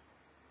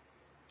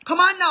 Come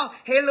on now.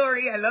 Hey,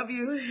 Lori, I love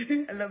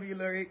you. I love you,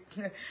 Lori.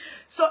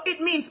 So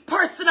it means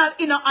personal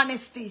inner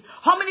honesty.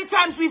 How many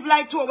times we've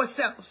lied to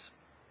ourselves?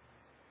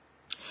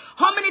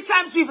 How many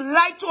times we've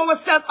lied to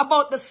ourselves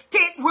about the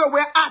state where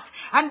we're at.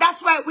 And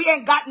that's why we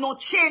ain't got no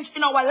change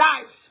in our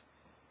lives.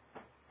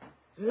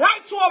 Lie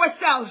to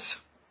ourselves.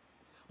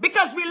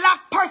 Because we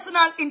lack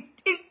personal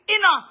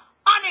inner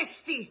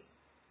honesty.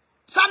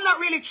 So I'm not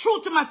really true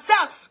to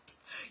myself.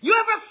 You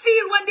ever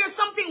feel when there's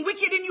something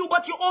wicked in you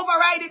but you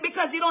override it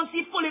because you don't see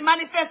it fully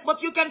manifest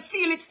but you can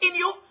feel it's in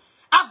you?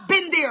 I've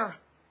been there.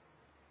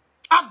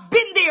 I've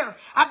been there.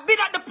 I've been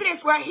at the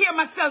place where I hear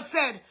myself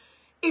said,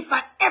 if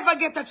I ever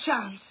get a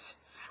chance,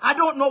 I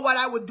don't know what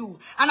I would do.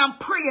 And I'm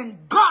praying,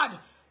 God,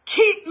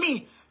 keep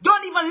me.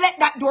 Don't even let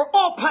that door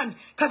open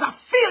because I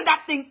feel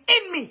that thing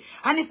in me.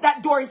 And if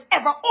that door is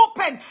ever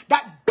open,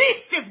 that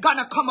beast is going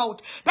to come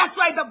out. That's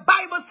why the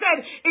Bible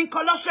said in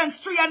Colossians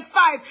 3 and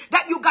 5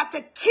 that you got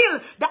to kill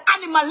the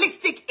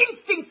animalistic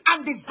instincts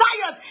and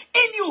desires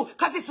in you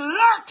because it's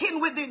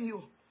lurking within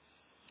you.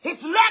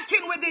 It's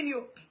lurking within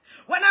you.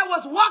 When I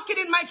was walking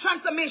in my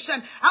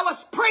transformation, I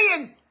was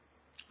praying.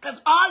 Because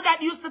all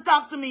that used to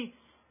talk to me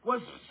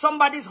was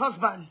somebody's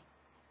husband.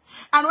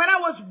 And when I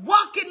was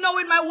walking now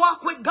in my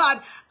walk with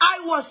God,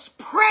 I was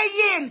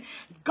praying,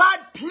 God,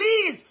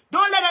 please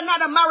Don't let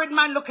another married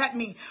man look at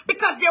me.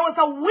 Because there was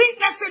a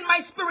weakness in my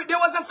spirit. There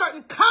was a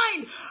certain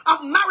kind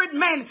of married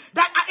men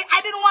that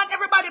I didn't want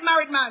everybody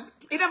married, man.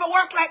 It never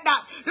worked like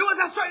that. There was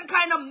a certain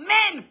kind of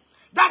men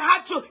that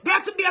there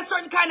had to be a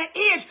certain kind of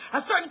age,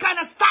 a certain kind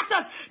of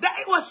status, that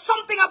it was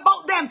something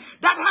about them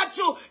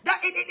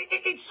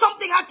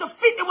something had to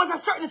fit. It was a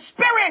certain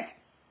spirit.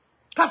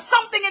 Because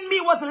something in me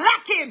was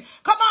lacking.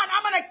 Come on,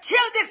 I'm going to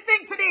kill this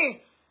thing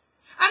today.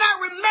 And I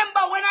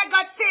remember when I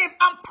got saved,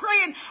 I'm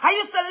praying. I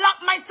used to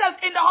lock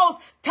myself in the house,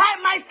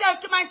 tie myself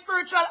to my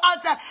spiritual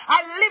altar.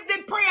 I lived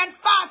in prayer and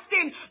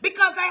fasting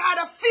because I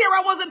had a fear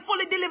I wasn't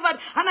fully delivered.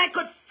 And I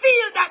could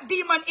feel that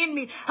demon in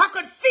me. I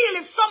could feel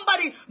if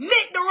somebody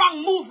make the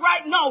wrong move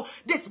right now,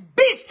 this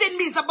beast in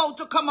me is about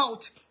to come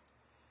out.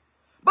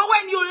 But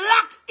when you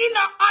lack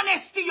inner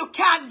honesty, you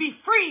can't be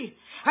free.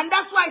 And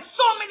that's why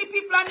so many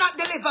people are not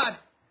delivered.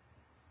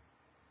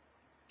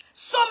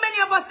 So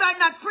many of us are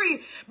not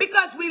free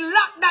because we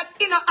lack that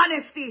inner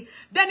honesty.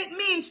 Then it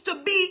means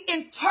to be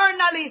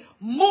internally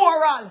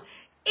moral.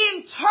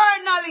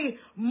 Internally,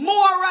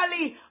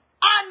 morally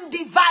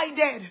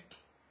undivided.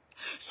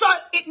 So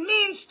it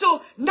means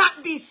to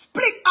not be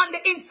split on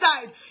the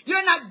inside.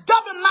 You're not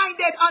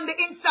double-minded on the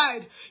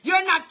inside.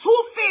 You're not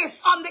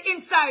two-faced on the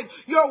inside.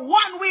 You're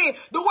one way.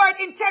 The word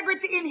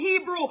integrity in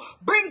Hebrew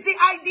brings the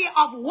idea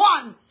of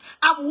one.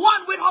 I'm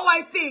one with how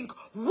I think.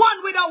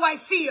 One with how I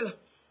feel.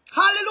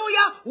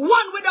 Hallelujah.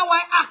 One with how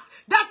I act.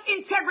 That's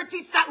integrity.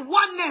 It's that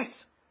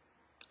oneness.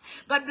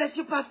 God bless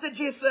you, Pastor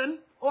Jason.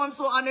 Oh, I'm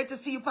so honored to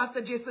see you,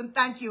 Pastor Jason.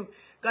 Thank you.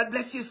 God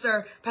bless you,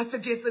 sir. Pastor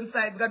Jason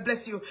Sides, God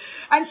bless you.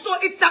 And so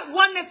it's that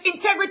oneness.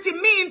 Integrity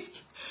means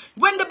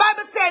when the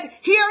Bible said,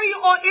 hear ye,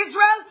 O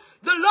Israel,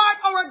 the Lord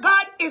our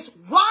God is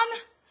one.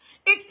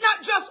 It's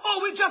not just,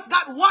 oh, we just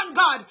got one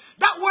God.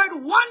 That word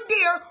one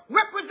there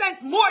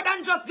represents more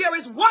than just there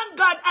is one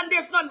God and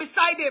there's none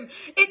beside him.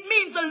 It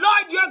means the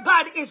Lord your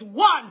God is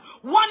one.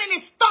 One in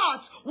his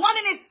thoughts, one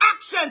in his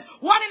actions,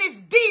 one in his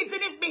deeds,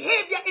 in his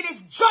behavior, in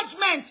his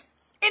judgment,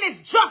 in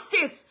his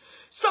justice.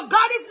 So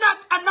God is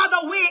not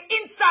another way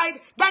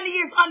inside than he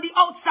is on the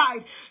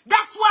outside.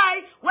 That's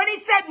why when he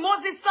said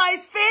Moses saw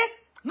his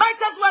face, might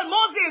as well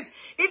Moses,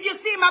 if you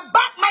see my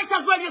back, might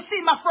as well you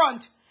see my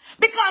front.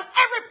 Because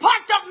every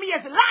part of me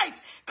is light.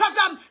 Because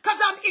I'm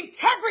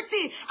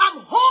integrity. I'm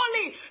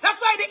holy.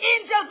 That's why the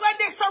angels, when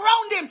they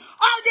surround him,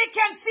 all they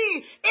can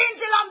see,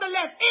 angel on the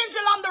left,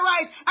 angel on the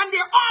right, and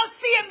they're all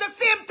seeing the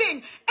same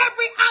thing.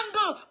 Every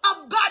angle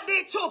of God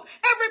they took,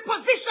 every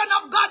position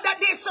of God that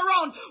they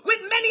surround,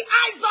 with many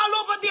eyes all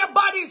over their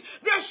bodies,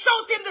 they're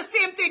shouting the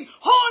same thing.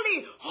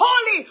 Holy,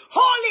 holy,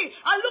 holy.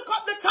 I look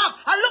up the top.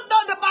 I look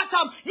down the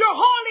bottom. You're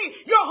holy.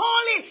 You're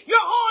holy.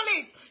 You're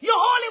holy.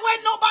 You're holy when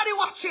nobody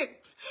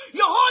watching.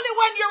 You're holy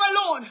when you're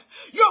alone.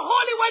 You're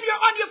holy when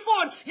you're on your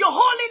phone. You're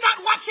holy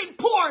not watching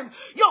porn.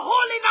 You're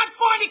holy not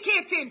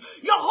fornicating.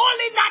 You're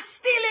holy not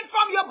stealing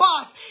from your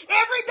boss.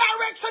 Every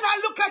direction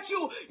I look at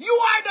you, you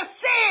are the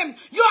same.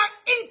 You are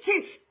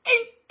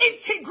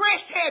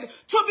integrated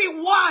to be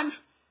one.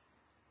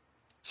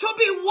 To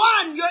be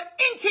one, you're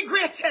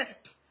integrated.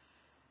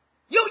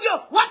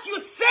 What you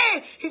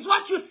say is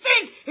what you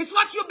think. It's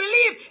what you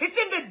believe. It's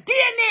in the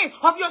DNA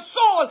of your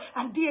soul.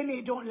 And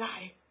DNA don't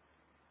lie.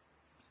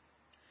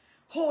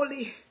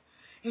 Holy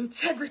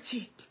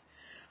integrity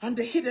and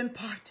the hidden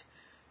part.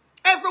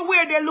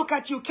 Everywhere they look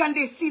at you, can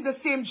they see the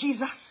same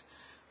Jesus?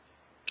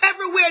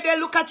 Everywhere they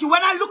look at you,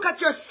 when I look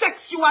at your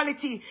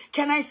sexuality,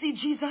 can I see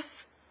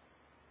Jesus?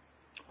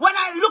 When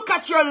I look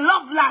at your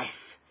love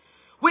life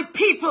with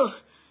people,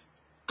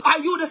 are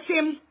you the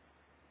same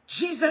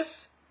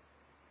Jesus?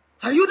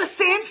 Are you the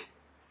same?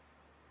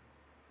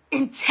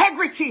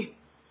 Integrity,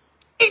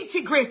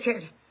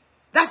 integrated.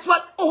 That's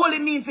what holy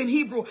means in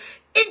Hebrew.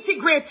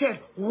 Integrated,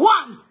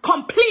 one,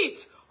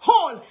 complete,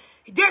 whole.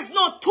 There's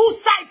no two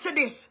sides to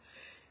this.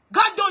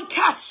 God don't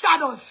cast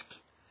shadows.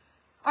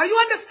 Are you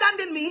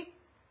understanding me?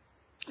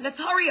 Let's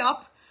hurry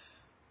up.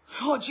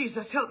 Oh,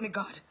 Jesus, help me,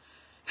 God.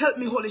 Help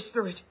me, Holy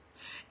Spirit.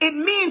 It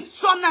means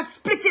so I'm not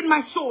splitting my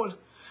soul.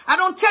 I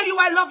don't tell you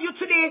I love you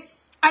today,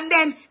 and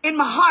then in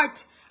my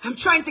heart, I'm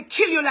trying to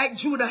kill you like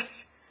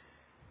Judas.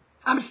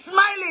 I'm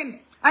smiling,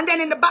 and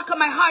then in the back of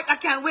my heart, I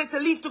can't wait to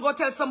leave to go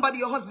tell somebody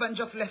your husband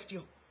just left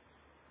you.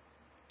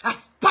 I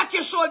pat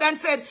your shoulder and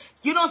said,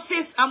 you know,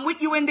 sis, I'm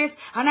with you in this,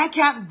 and I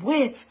can't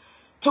wait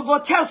to go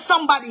tell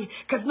somebody,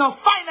 because now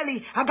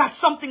finally I got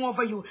something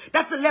over you.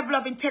 That's a level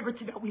of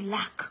integrity that we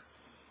lack.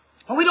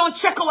 And we don't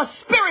check our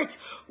spirit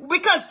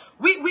because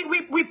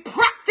we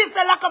practice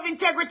a lack of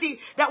integrity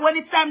that when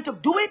it's time to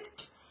do it,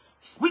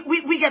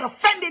 we get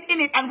offended in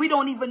it and we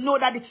don't even know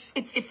that it's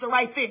the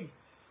right thing.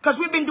 Because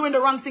we've been doing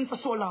the wrong thing for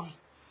so long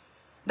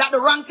that the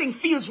wrong thing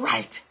feels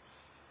right.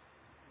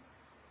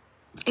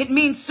 It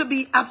means to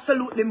be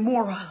absolutely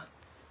moral.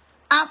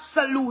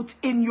 Absolute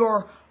in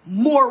your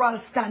moral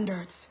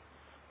standards.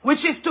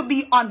 Which is to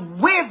be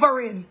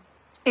unwavering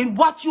in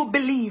what you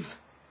believe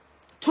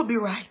to be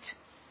right.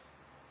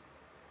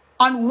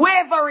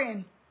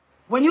 Unwavering.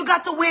 When you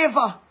got to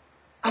waver.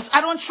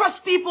 I don't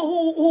trust people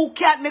who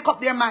can't make up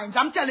their minds.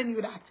 I'm telling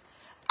you that.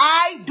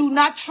 I do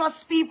not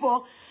trust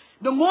people.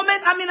 The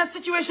moment I'm in a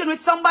situation with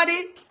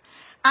somebody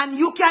and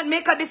you can't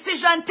make a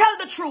decision, tell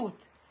the truth.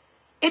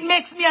 It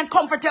makes me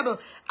uncomfortable.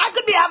 I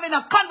could be having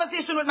a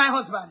conversation with my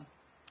husband.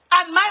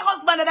 And my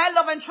husband that I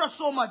love and trust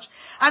so much.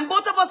 And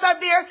both of us are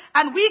there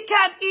and we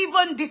can't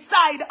even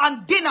decide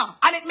on dinner.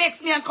 And it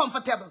makes me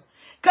uncomfortable.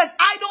 Because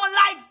I don't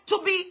like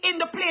to be in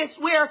the place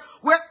where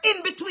we're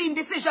in between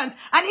decisions.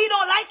 And he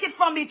don't like it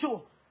from me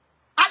too.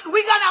 And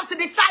we're going to have to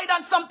decide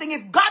on something.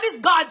 If God is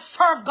God,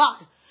 serve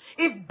God.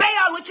 If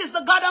Baal, which is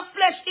the God of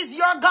flesh, is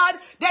your God,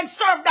 then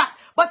serve that.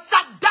 But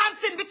stop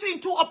dancing between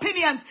two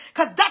opinions.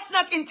 Because that's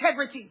not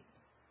integrity.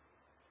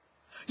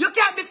 You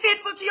can't be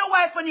faithful to your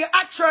wife when you're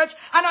at church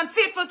and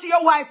unfaithful to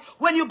your wife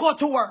when you go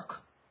to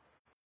work.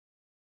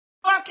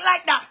 Work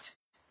like that.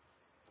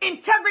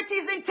 Integrity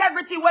is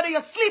integrity whether you're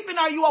sleeping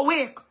or you're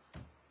awake.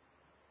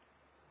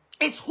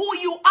 It's who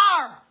you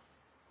are.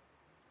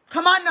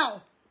 Come on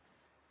now.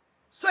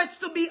 So it's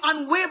to be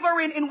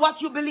unwavering in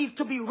what you believe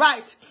to be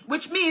right.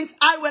 Which means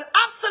I will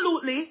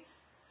absolutely,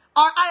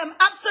 or I am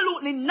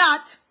absolutely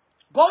not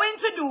going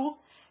to do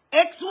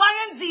X,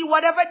 Y, and Z,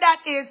 whatever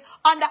that is,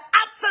 under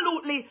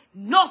absolutely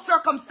no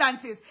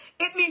circumstances.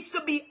 It means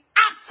to be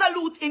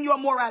absolute in your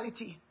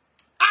morality.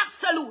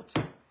 Absolute.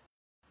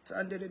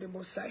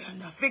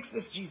 Fix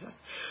this,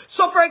 Jesus.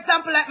 So, for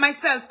example, like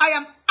myself, I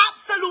am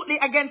absolutely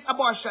against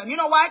abortion. You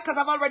know why? Because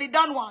I've already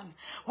done one.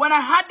 When I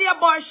had the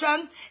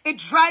abortion, it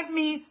drove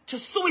me to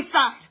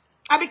suicide.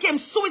 I became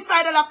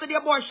suicidal after the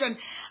abortion.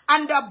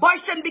 And the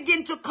abortion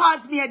began to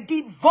cause me a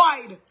deep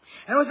void.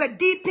 And it was a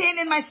deep pain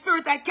in my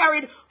spirit I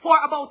carried for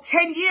about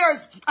 10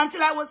 years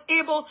until I was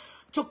able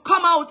to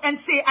come out and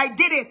say I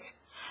did it.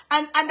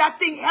 And that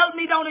thing held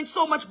me down in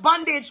so much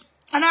bondage.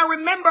 And I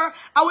remember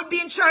I would be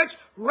in church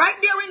right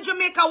there in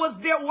Jamaica. I was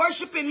there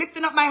worshiping,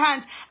 lifting up my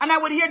hands. And I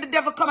would hear the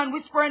devil come and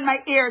whisper in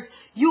my ears,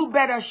 you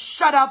better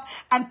shut up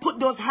and put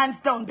those hands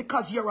down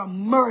because you're a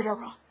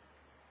murderer.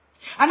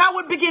 And I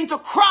would begin to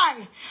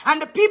cry.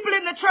 And the people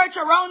in the church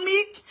around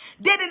me,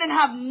 they didn't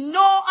have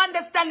no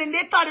understanding.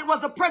 They thought it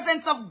was the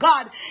presence of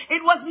God.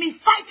 It was me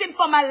fighting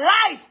for my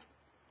life.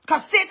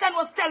 Because Satan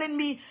was telling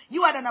me,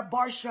 you had an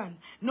abortion.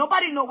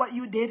 Nobody know what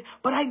you did,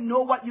 but I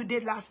know what you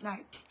did last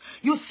night.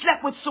 You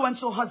slept with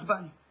so-and-so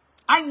husband.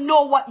 I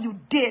know what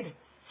you did.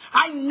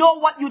 I know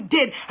what you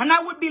did. And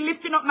I would be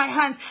lifting up my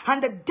hands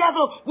and the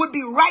devil would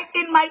be right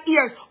in my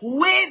ears,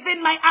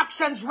 waving my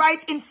actions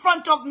right in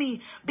front of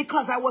me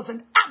because I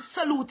wasn't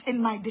absolute in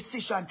my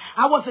decision.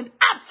 I wasn't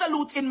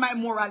absolute in my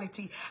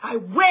morality. I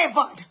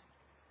wavered.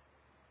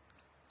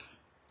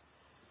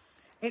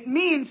 It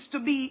means to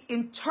be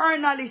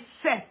internally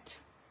set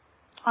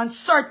on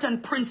certain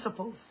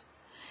principles.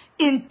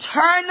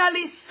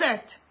 Internally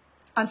set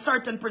on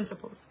certain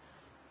principles.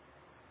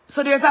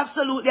 So there's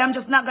absolutely, I'm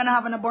just not going to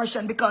have an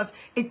abortion because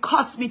it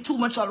costs me too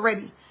much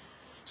already.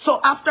 So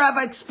after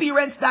I've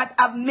experienced that,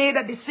 I've made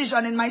a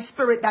decision in my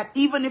spirit that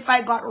even if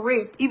I got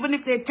raped, even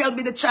if they tell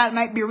me the child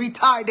might be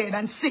retarded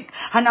and sick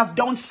and have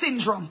Down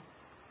syndrome,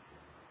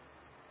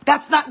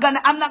 that's not gonna,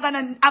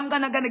 I'm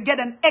gonna get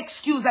an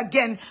excuse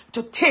again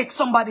to take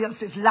somebody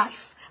else's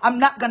life. I'm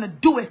not gonna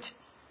do it.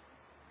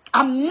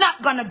 I'm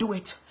not gonna do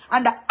it.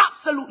 Under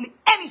absolutely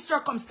any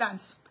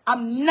circumstance,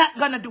 I'm not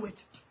gonna do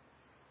it.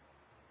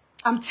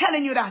 I'm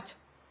telling you that.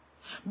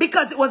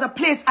 Because it was a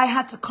place I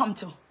had to come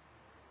to.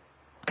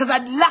 Because I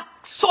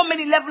lacked so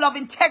many levels of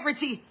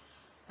integrity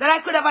that I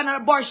could have an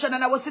abortion.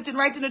 And I was sitting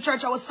right in the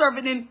church. I was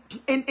serving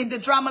in the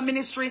drama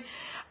ministry.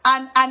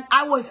 And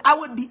I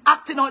would be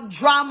acting out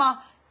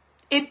drama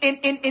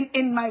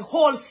in my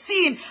whole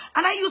scene.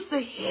 And I used to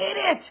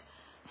hate it.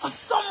 For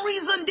some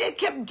reason, they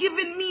kept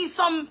giving me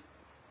some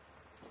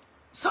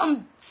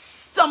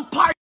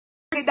part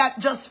that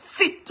just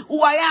fit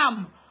who I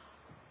am.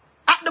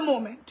 At the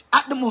moment,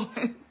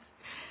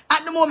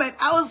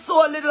 I was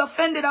so a little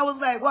offended. I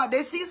was like, what,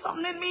 they see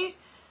something in me?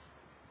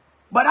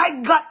 But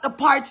I got the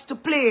parts to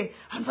play.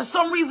 And for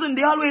some reason,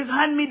 they always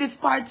hand me these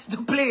parts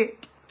to play.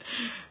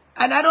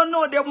 And I don't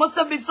know, there must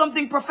have been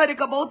something prophetic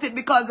about it.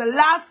 Because the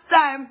last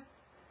time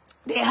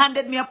they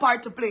handed me a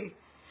part to play,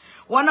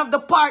 one of the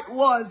part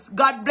was,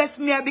 God bless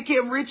me, I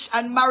became rich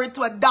and married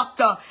to a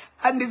doctor.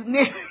 And his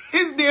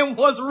name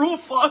was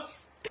Rufus.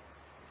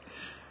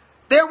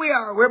 There we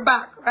are. We're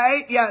back,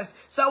 right? Yes.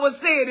 So I was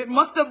saying it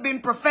must have been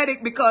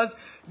prophetic because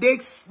they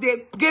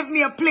gave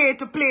me a play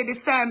to play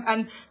this time.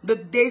 And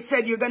they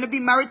said, you're going to be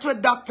married to a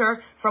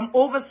doctor from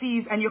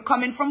overseas and you're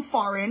coming from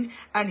foreign.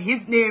 And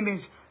his name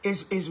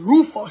is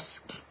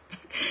Rufus.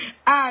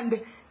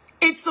 And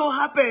it so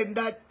happened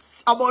that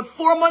about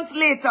 4 months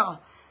later,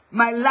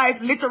 my life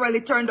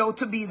literally turned out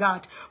to be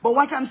that. But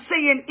what I'm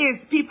saying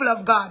is, people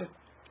of God,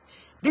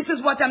 this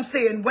is what I'm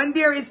saying. When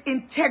there is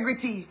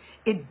integrity,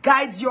 it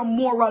guides your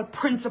moral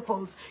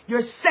principles.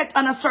 You're set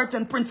on a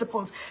certain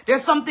principles.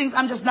 There's some things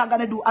I'm just not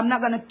going to do. I'm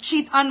not going to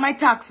cheat on my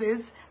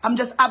taxes. I'm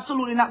just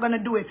absolutely not going to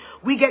do it.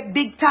 We get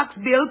big tax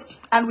bills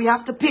and we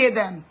have to pay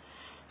them.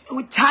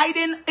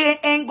 Tithing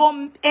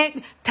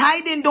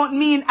tithing don't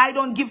mean I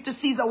don't give to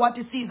Caesar what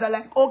is Caesar.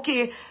 Like,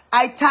 okay,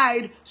 I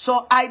tithe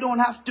so I don't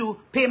have to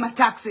pay my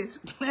taxes.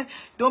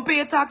 Don't pay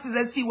your taxes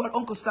and see what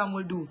Uncle Sam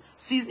will do.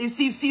 See if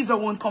Caesar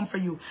won't come for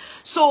you.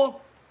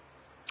 So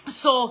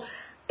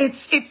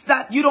it's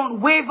that you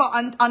don't waver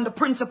on the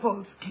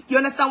principles. You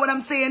understand what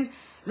I'm saying?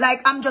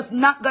 Like, I'm just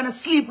not going to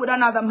sleep with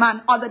another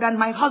man other than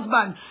my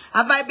husband.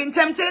 Have I been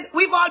tempted?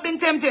 We've all been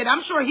tempted.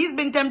 I'm sure he's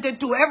been tempted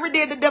too. Every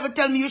day the devil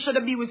tell me you should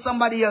have been with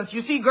somebody else. You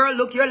see, girl,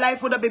 look, your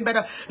life would have been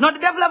better. No, the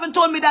devil haven't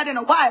told me that in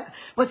a while.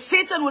 But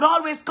Satan would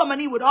always come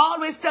and he would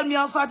always tell me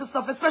all sorts of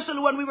stuff,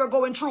 especially when we were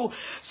going through.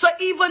 So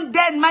even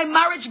then, my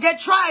marriage get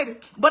tried.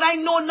 But I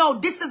know now,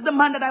 this is the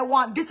man that I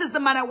want. This is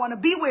the man I want to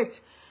be with.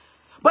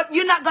 But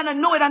you're not going to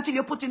know it until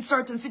you're put in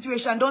certain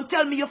situations. Don't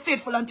tell me you're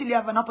faithful until you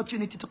have an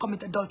opportunity to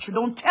commit adultery.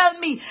 Don't tell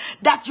me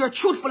that you're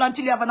truthful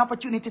until you have an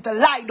opportunity to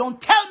lie.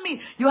 Don't tell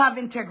me you have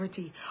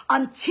integrity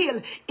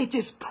until it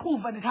is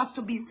proven. It has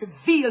to be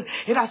revealed.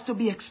 It has to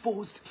be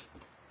exposed.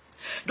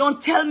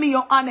 Don't tell me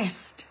you're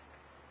honest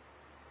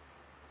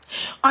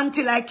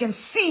until I can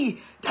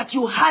see that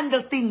you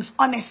handle things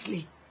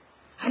honestly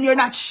and you're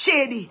not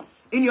shady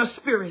in your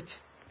spirit.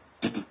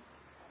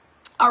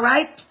 All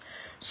right?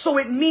 So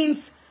it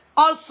means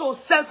also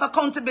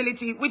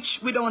self-accountability,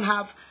 which we don't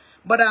have,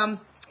 but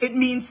it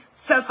means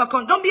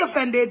self-account. Don't be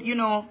offended, you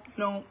know,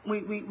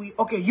 we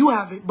okay, you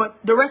have it, but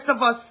the rest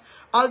of us,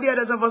 all the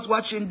others of us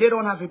watching, they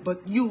don't have it,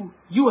 but you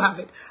have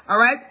it. All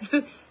right?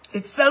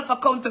 It's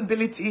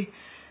self-accountability,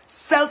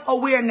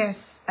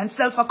 self-awareness, and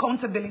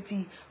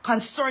self-accountability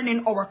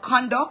concerning our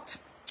conduct,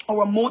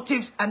 our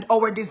motives, and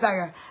our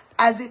desire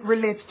as it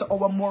relates to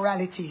our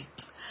morality.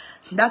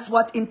 That's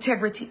what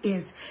integrity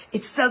is.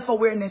 It's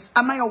self-awareness.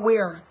 Am I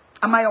aware?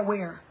 Am I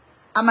aware?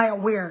 Am I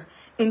aware?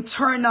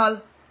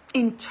 Internal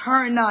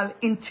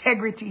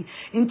integrity,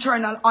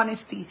 internal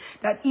honesty.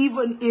 That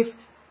even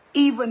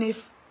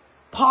if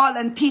Paul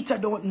and Peter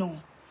don't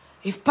know,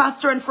 if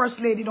Pastor and First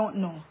Lady don't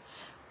know,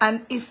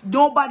 and if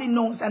nobody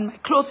knows, and my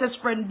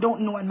closest friend don't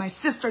know, and my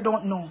sister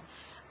don't know,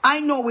 I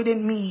know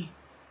within me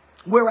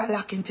where I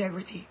lack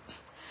integrity.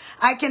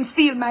 I can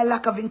feel my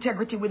lack of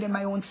integrity within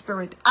my own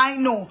spirit. I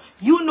know,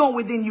 you know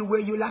within you where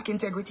you lack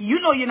integrity.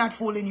 You know you're not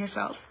fooling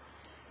yourself.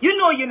 You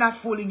know you're not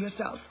fooling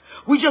yourself.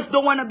 We just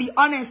don't want to be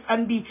honest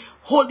and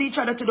hold each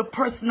other to the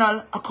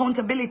personal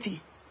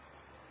accountability.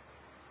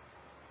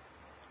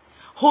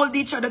 Hold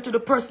each other to the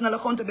personal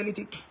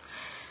accountability.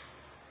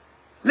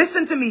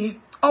 Listen to me.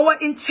 Our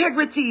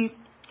integrity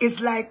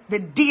is like the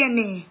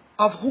DNA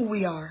of who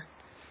we are.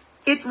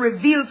 It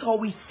reveals how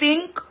we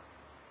think.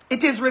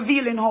 It is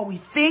revealing how we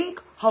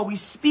think, how we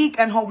speak,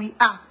 and how we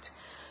act.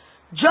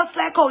 Just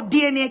like how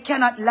DNA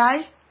cannot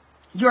lie,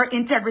 your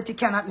integrity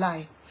cannot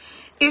lie.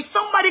 If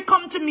somebody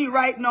come to me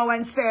right now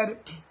and said,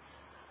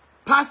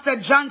 Pastor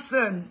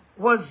Johnson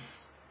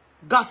was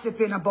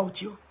gossiping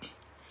about you,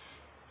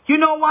 you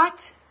know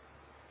what?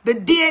 The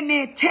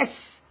DNA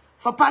test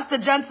for Pastor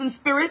Johnson's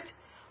spirit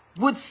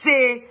would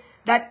say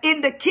that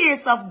in the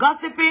case of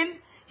gossiping,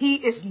 he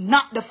is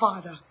not the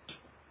father.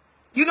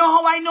 You know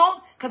how I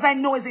know? Because I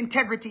know his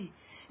integrity.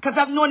 Because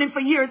I've known him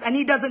for years and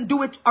he doesn't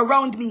do it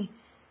around me.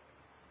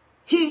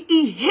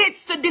 He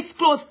hates to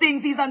disclose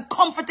things. He's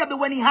uncomfortable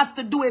when he has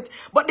to do it.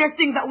 But there's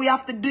things that we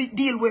have to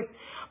deal with.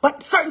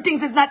 But certain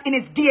things is not in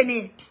his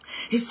DNA.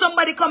 If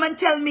somebody come and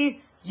tell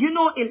me, you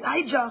know,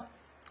 Elijah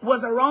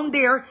was around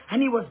there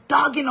and he was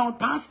dogging out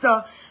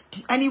Pastor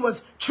and he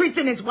was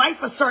treating his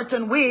wife a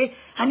certain way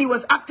and he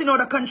was acting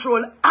out of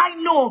control, I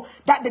know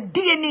that the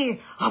DNA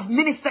of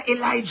Minister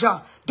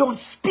Elijah don't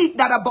speak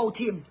that about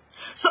him.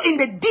 So in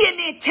the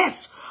DNA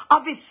test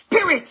of his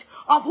spirit,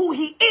 of who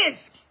he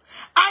is,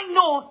 I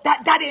know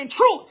that that ain't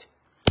truth.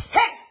 Hey,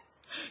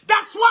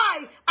 that's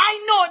why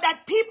I know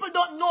that people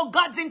don't know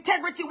God's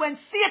integrity when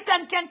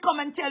Satan can come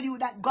and tell you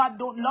that God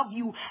don't love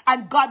you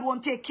and God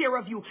won't take care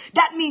of you.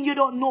 That means you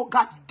don't know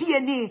God's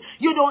DNA.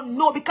 You don't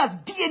know because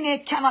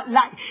DNA cannot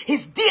lie.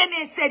 His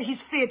DNA said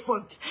he's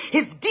faithful.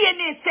 His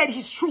DNA said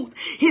he's truth.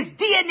 His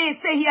DNA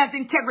said he has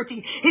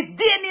integrity. His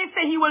DNA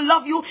said he will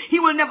love you. He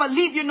will never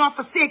leave you nor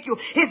forsake you.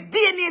 His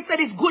DNA said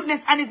his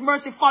goodness and his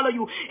mercy follow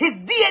you. His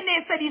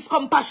DNA said he's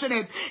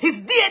compassionate.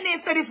 His DNA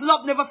said his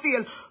love never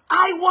fails.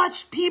 I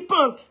watch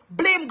people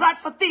blame God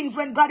for things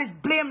when God is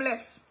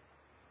blameless.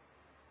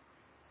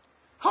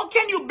 How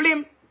can you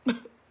blame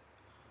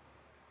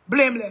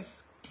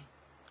blameless?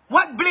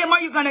 What blame are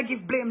you going to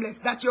give blameless?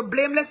 That you're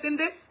blameless in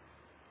this?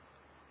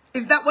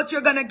 Is that what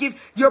you're going to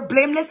give? You're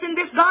blameless in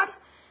this, God?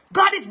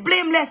 God is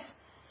blameless.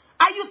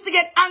 I used to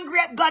get angry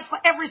at God for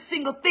every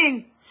single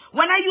thing.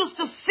 When I used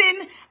to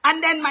sin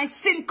and then my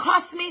sin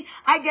cost me,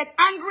 I get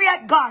angry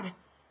at God.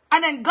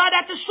 And then God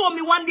had to show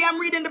me one day I'm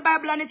reading the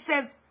Bible and it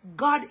says,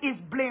 God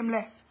is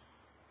blameless.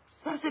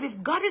 So I said,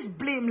 if God is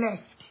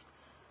blameless,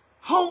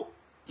 how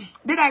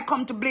did I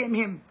come to blame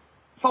him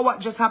for what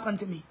just happened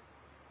to me?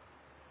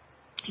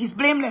 He's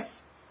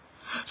blameless.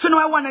 So now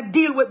I want to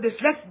deal with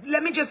this.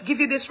 Let me just give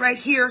you this right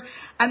here.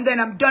 And then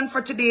I'm done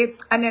for today.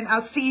 And then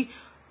I'll see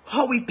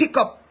how we pick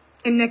up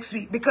in next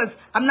week. Because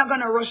I'm not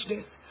going to rush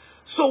this.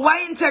 So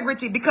why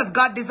integrity? Because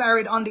God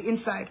desired it on the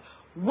inside.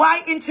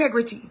 Why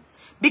integrity?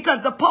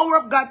 Because the power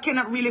of God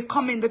cannot really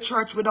come in the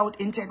church without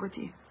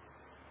integrity.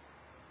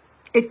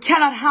 It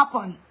cannot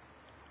happen.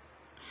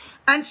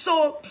 And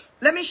so,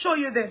 let me show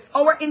you this.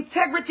 Our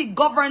integrity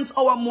governs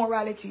our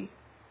morality.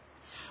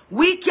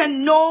 We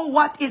can know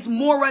what is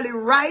morally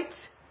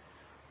right,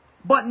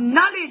 but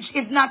knowledge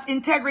is not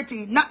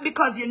integrity. Not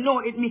because you know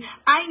it.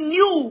 I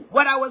knew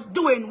what I was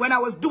doing when I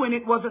was doing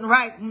it wasn't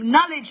right.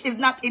 Knowledge is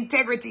not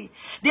integrity.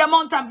 The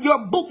amount of your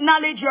book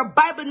knowledge, your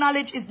Bible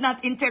knowledge is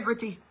not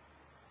integrity.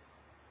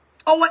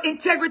 Our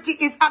integrity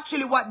is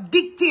actually what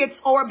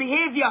dictates our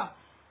behavior,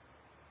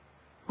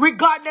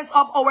 regardless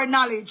of our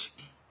knowledge.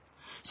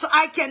 So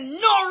I can know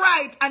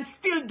right and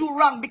still do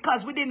wrong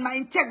because within my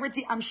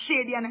integrity, I'm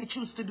shady and I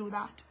choose to do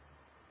that.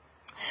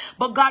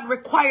 But God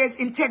requires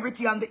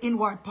integrity on the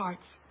inward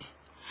parts.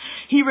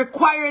 He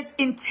requires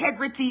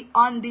integrity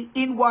on the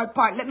inward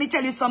part. Let me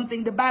tell you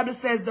something. The Bible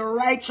says the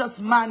righteous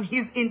man,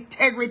 his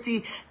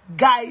integrity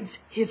guides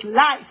his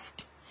life.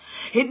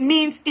 It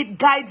means it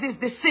guides his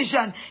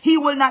decision. He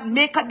will not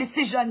make a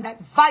decision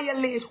that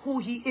violates who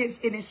he is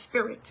in his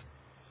spirit.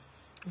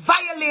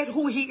 Violate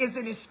who he is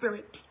in his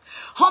spirit.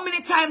 How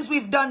many times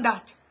we've done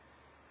that?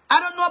 I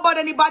don't know about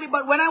anybody,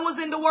 but when I was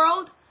in the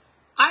world,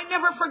 I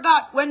never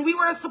forgot. When we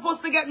were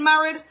supposed to get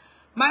married,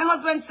 my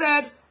husband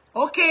said,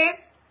 okay,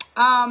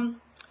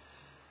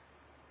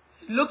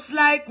 looks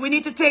like we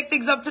need to take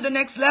things up to the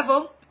next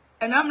level.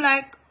 And I'm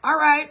like, all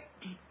right.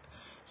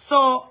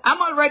 So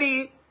I'm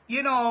already,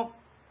 you know,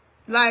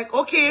 like,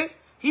 okay.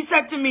 He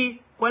said to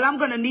me, well, I'm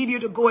going to need you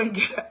to go and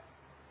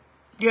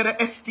get an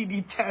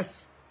STD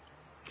test.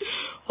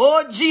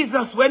 Oh,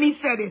 Jesus, when he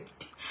said it,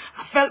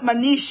 I felt my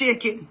knee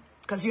shaking.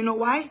 Because you know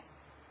why?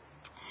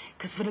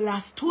 Because for the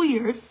last 2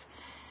 years,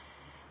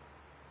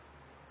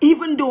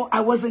 even though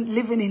I wasn't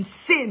living in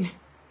sin,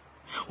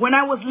 when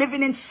I was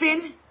living in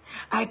sin,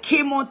 I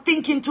came on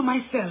thinking to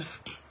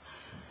myself,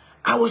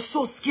 I was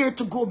so scared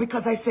to go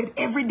because I said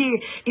every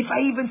day, if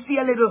I even see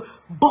a little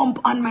bump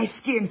on my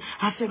skin,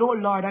 I said, oh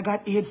Lord, I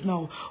got AIDS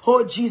now.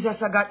 Oh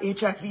Jesus, I got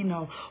HIV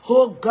now.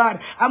 Oh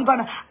God,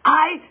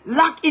 I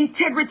lack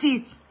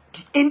integrity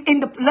in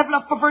the level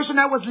of perversion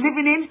I was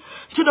living in,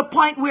 to the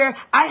point where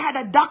I had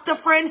a doctor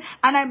friend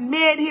and I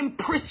made him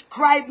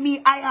prescribe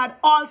me. I had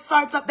all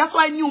sorts of, that's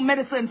why I knew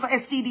medicine for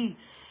STD.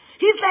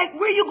 He's like,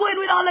 where are you going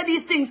with all of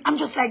these things? I'm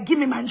just like, give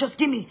me, man, just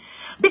give me.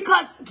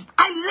 Because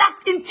I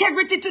lacked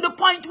integrity to the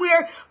point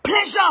where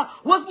pleasure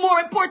was more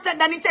important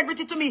than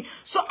integrity to me.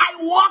 So I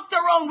walked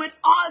around with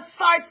all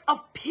sorts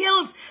of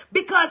pills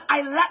because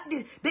I lacked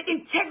the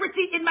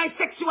integrity in my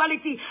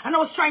sexuality. And I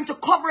was trying to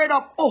cover it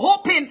up,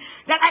 hoping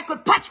that I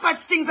could patch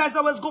things as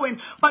I was going.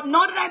 But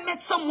now that I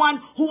met someone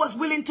who was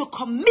willing to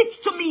commit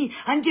to me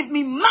and give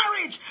me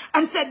marriage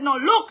and said, no,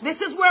 look,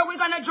 this is where we're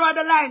going to draw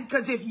the line.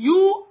 Because if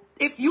you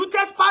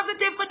test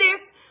positive for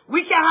this,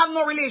 we can have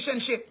no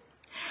relationship.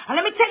 And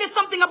let me tell you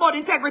something about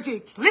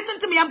integrity. Listen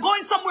to me, I'm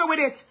going somewhere with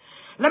it.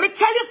 Let me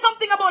tell you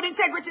something about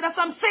integrity. That's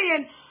what I'm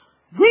saying.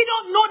 We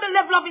don't know the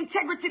level of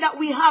integrity that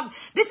we have.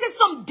 This is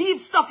some deep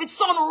stuff. It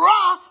sounds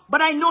raw,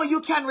 but I know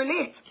you can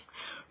relate.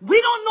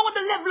 We don't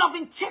know the level of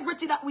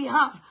integrity that we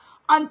have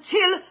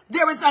until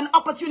there is an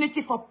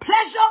opportunity for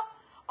pleasure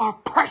or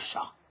pressure.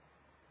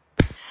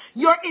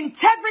 Your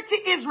integrity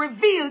is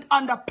revealed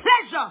under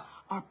pleasure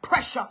or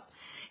pressure.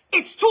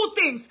 It's two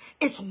things.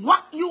 It's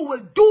what you will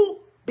do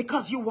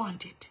because you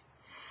want it.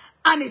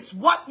 And it's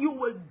what you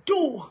will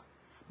do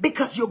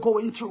because you're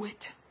going through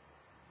it.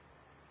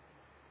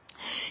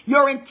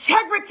 Your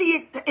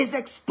integrity is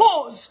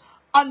exposed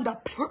under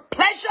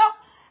pleasure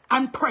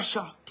and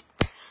pressure.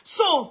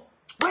 So,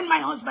 when my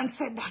husband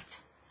said that,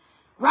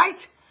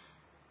 right?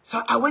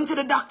 So I went to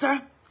the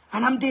doctor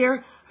and I'm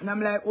there and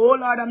I'm like, oh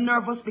Lord, I'm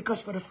nervous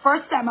because for the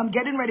first time I'm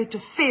getting ready to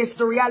face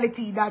the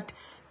reality that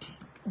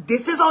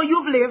this is how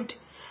you've lived.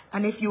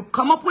 And if you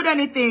come up with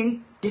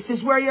anything, this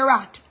is where you're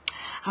at.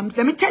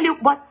 Let me tell you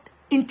what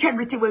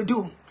integrity will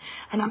do.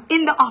 And I'm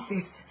in the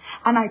office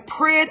and I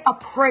prayed a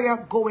prayer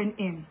going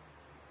in.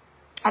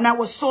 And I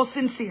was so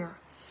sincere.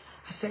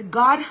 I said,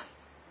 God,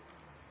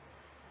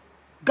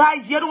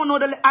 guys, you don't know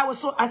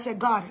I said,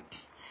 God,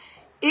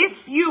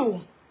 if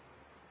you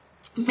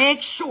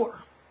make sure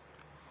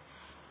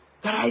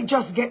that I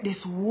just get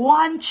this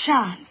one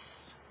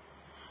chance,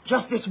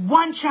 just this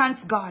one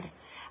chance, God,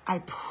 I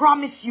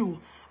promise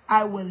you,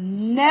 I will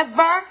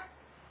never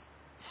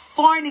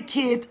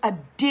fornicate a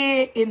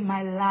day in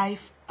my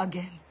life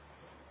again.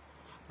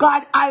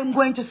 God, I'm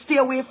going to stay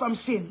away from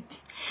sin.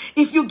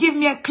 If you give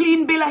me a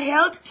clean bill of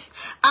health,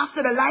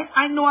 after the life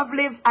I know I've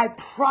lived, I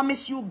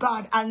promise you,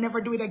 God, I'll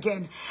never do it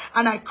again.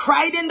 And I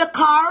cried in the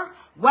car,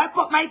 wiped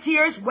up my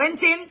tears,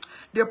 went in.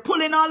 They're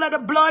pulling all of the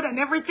blood and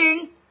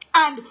everything.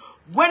 And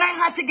when I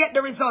had to get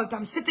the result,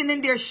 I'm sitting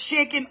in there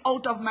shaking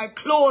out of my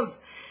clothes.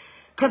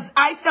 Because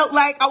I felt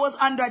like I was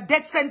under a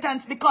death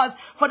sentence, because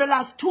for the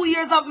last 2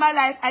 years of my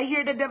life, I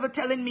hear the devil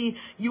telling me,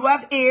 you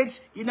have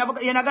AIDS, you're not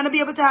going to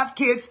be able to have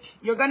kids,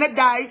 you're going to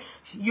die,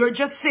 you're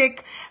just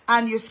sick,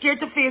 and you're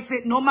scared to face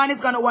it. No man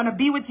is going to want to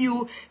be with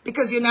you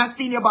because you're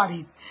nasty in your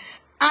body.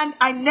 And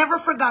I never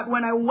forgot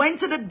when I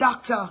went to the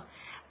doctor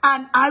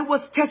and I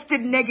was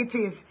tested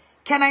negative.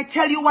 Can I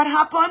tell you what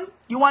happened?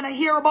 You want to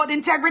hear about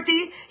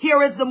integrity?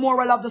 Here is the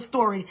moral of the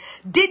story.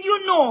 Did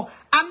you know,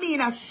 I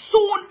mean, as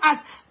soon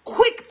as,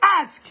 quick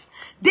as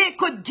they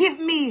could give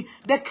me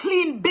the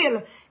clean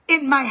bill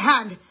in my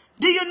hand,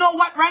 do you know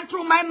what ran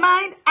through my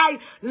mind? I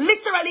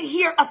literally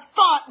hear a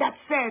thought that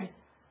said,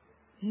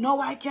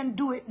 no, I can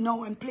do it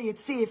now and play it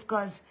safe,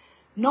 because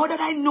now that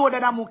I know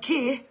that I'm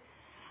okay,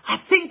 I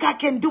think I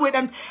can do it.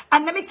 And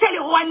let me tell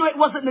you how I know it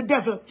wasn't the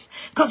devil.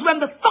 Because when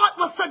the thought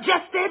was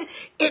suggested,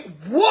 it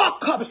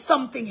woke up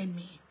something in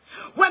me.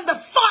 When the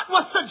thought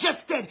was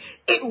suggested,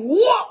 it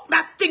woke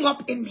that thing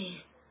up in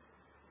me.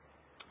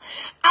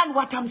 And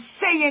what I'm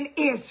saying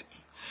is,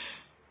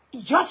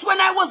 just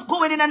when I was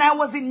going in and I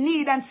was in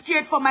need and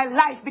scared for my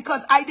life,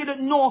 because I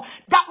didn't know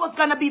that was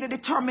going to be the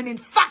determining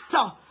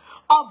factor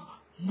of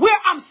where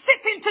I'm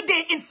sitting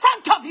today in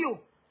front of you,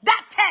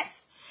 that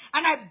test.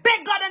 And I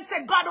begged God and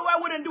said, God, oh,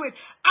 I wouldn't do it.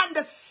 And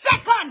the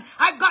second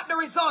I got the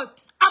result,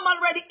 I'm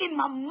already in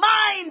my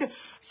mind,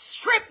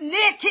 stripped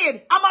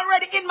naked. I'm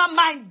already in my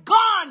mind,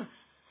 gone. And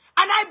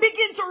I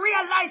begin to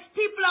realize,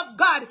 people of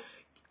God,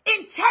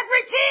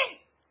 integrity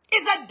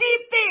is a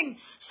deep thing.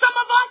 Some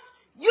of us,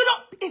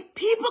 if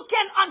people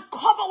can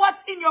uncover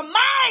what's in your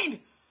mind,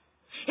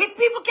 if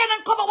people can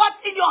uncover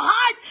what's in your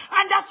heart,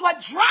 and that's what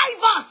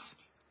drives us.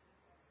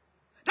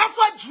 That's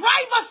what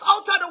drives us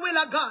out of the will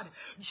of God.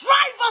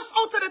 Drive us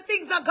out of the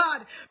things of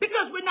God.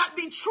 Because we're not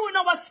being true in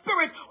our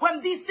spirit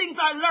when these things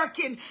are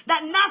lurking.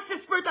 That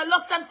nasty spirit of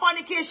lust and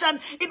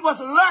fornication, it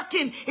was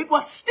lurking. It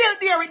was still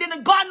there. It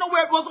didn't go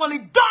nowhere. It was only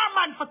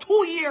dormant for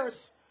 2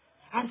 years.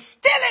 And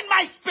still in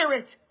my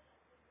spirit.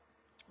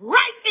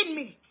 Right in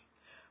me.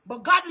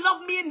 But God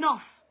loved me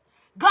enough.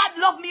 God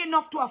loved me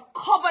enough to have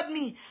covered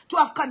me, to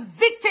have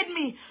convicted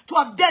me, to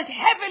have dealt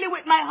heavily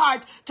with my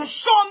heart, to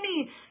show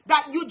me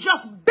that you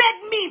just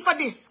begged me for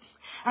this.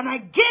 And I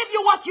gave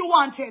you what you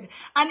wanted.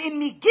 And in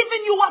me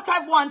giving you what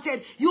I've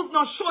wanted, you've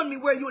not shown me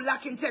where you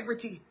lack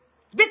integrity.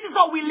 This is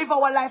how we live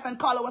our life and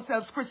call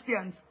ourselves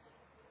Christians.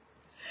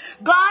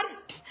 God,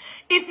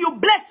 if you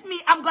bless me,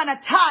 I'm going to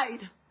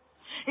tithe.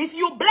 If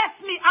you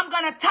bless me, I'm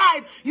going to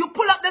tithe. You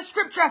pull up the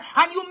scripture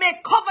and you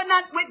make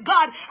covenant with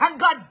God and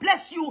God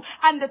bless you,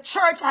 and the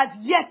church has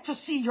yet to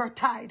see your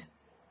tithe.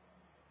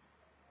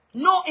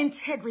 No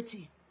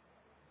integrity.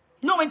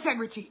 No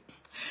integrity.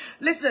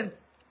 Listen,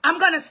 I'm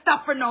going to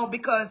stop for now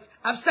because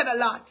I've said a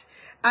lot.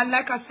 And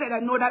like I said, I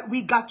know that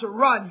we got to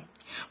run.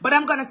 But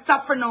I'm going to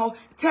stop for now.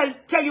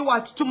 Tell you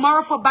what,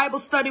 tomorrow for Bible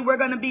study, we're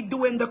going to be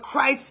doing the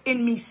Christ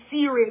in Me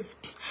series.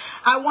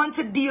 I want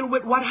to deal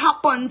with what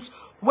happens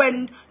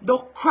when the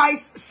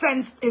Christ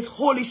sends his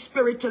Holy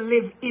Spirit to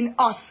live in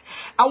us.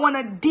 I want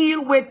to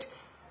deal with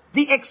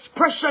the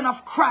expression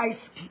of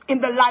Christ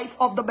in the life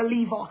of the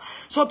believer.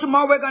 So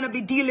tomorrow we're going to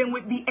be dealing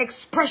with the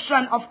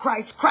expression of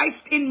Christ.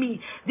 Christ in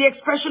me, the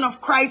expression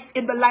of Christ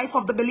in the life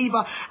of the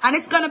believer. And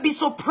it's going to be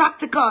so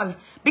practical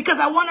because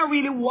I want to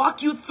really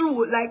walk you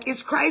through, like,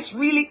 is Christ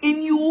really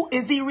in you?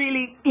 Is he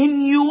really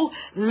in you,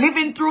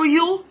 living through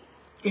you?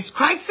 Is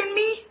Christ in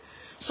me?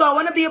 So I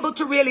want to be able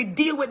to really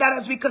deal with that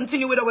as we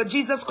continue with our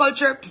Jesus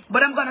culture.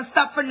 But I'm going to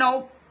stop for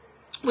now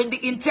with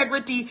the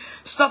integrity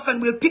stuff,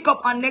 and we'll pick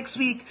up on next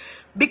week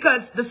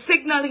because the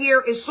signal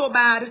here is so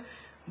bad.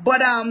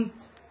 But I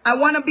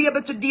want to be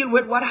able to deal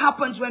with what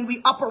happens when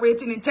we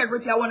operate in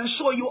integrity. I want to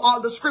show you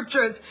all the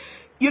scriptures,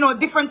 you know,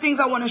 different things.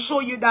 I want to show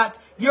you that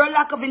your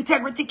lack of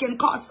integrity can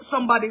cost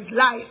somebody's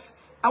life.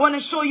 I want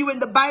to show you in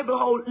the Bible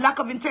how lack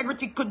of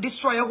integrity could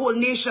destroy a whole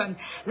nation.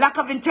 Lack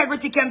of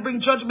integrity can bring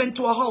judgment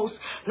to a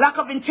house. Lack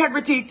of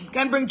integrity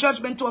can bring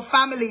judgment to a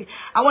family.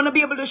 I want to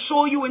be able to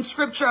show you in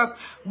scripture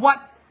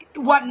what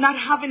not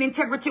having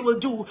integrity will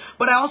do.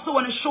 But I also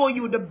want to show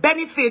you the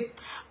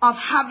benefit of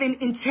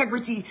having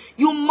integrity.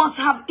 You must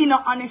have inner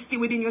honesty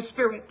within your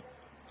spirit.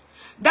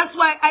 That's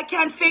why I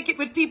can't fake it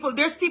with people.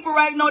 There's people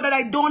right now that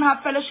I don't have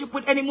fellowship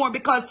with anymore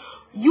because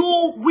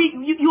you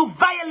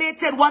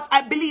violated what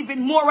I believe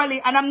in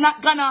morally, and I'm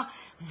not gonna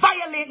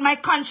violate my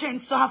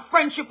conscience to have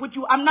friendship with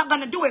you. I'm not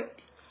gonna do it.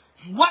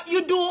 What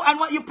you do and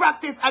what you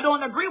practice, I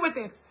don't agree with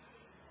it.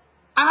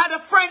 I had a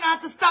friend, I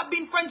had to stop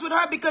being friends with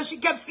her because she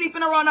kept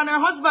sleeping around on her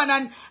husband,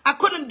 and I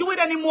couldn't do it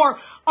anymore.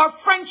 Our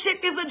friendship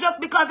isn't just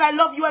because I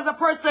love you as a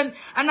person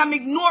and I'm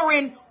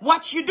ignoring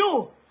what you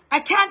do. I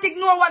can't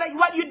ignore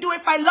what you do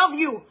if I love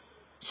you.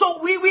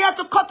 So we had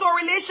to cut our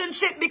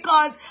relationship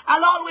because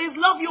I'll always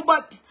love you,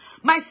 but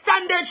my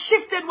standard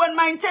shifted when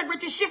my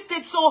integrity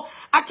shifted, so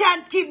I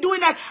can't keep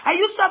doing that. I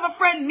used to have a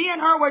friend, me and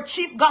her were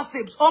chief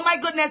gossips. Oh my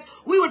goodness,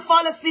 we would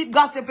fall asleep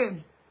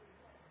gossiping.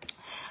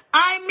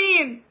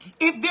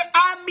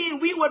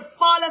 We would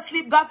fall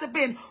asleep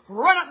gossiping,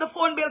 run up the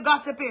phone bill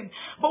gossiping.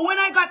 But when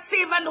I got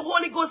saved and the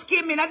Holy Ghost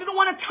came in, I didn't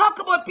want to talk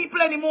about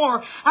people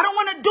anymore. I don't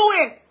want to do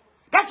it.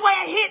 That's why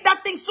I hate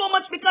that thing so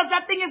much, because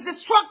that thing is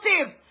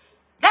destructive.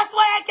 That's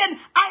why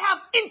I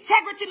have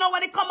integrity now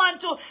when it comes on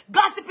to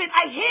gossiping.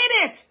 I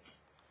hate it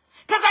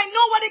because I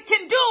know what it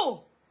can do.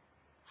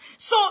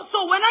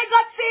 So when I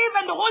got saved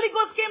and the Holy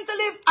Ghost came to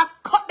live, I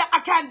cut that. I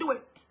can't do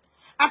it.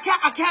 I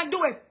can't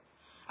do it.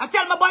 I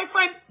tell my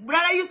boyfriend,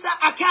 brother, you say,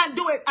 I can't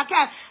do it. I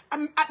can't.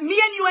 Me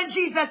and you and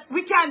Jesus,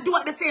 we can't do it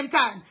at the same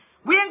time.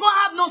 We ain't gonna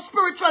have no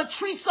spiritual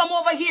threesome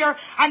over here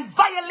and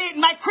violate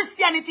my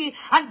Christianity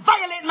and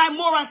violate my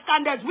moral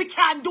standards. We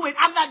can't do it.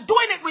 I'm not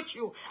doing it with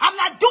you. I'm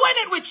not doing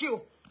it with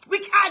you. We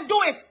can't do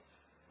it.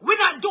 We're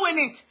not doing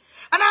it.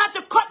 And I had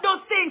to cut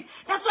those things.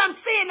 That's what I'm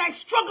saying. I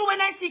struggle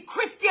when I see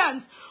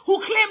Christians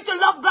who claim to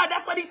love God.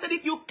 That's what he said.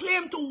 If you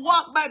claim to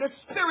walk by the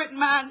Spirit,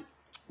 man,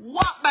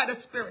 walk by the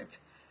Spirit.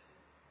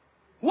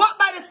 Walk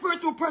by the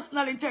Spirit through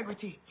personal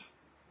integrity.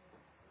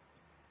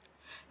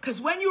 Because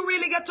when you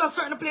really get to a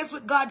certain place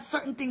with God,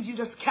 certain things you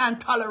just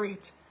can't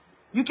tolerate.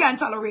 You can't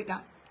tolerate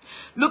that.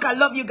 Look, I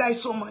love you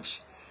guys so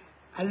much.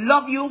 I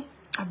love you.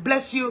 I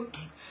bless you.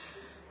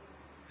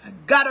 I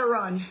gotta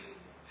run.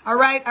 All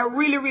right? I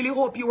really, really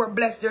hope you were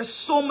blessed. There's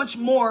so much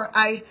more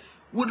I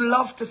would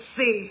love to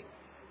say.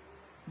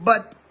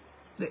 But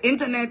the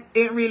internet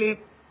ain't really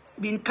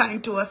been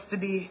kind to us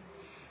today.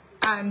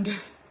 And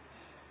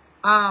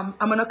I'm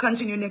going to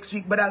continue next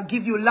week, but I'll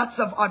give you lots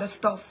of other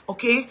stuff,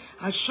 okay?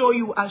 I'll show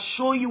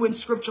you in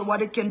scripture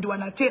what it can do,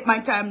 and I'll take my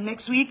time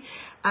next week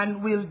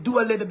and we'll do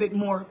a little bit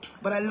more.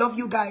 But I love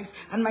you guys,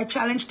 and my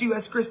challenge to you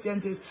as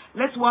Christians is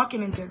let's walk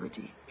in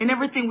integrity in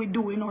everything we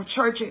do in our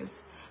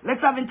churches.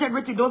 Let's have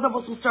integrity. Those of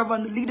us who serve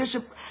on the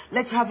leadership,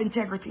 let's have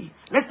integrity.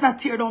 Let's not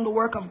tear down the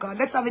work of God.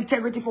 Let's have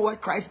integrity for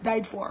what Christ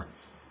died for.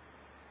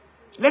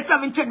 Let's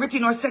have integrity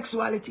in our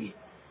sexuality.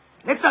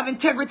 Let's have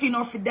integrity in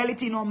our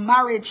fidelity, in our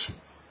marriage.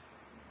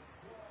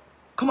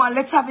 Come on,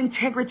 let's have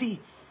integrity.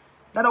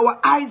 That our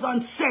eyes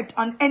aren't set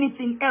on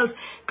anything else.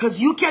 Because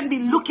you can be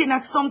looking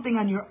at something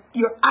and your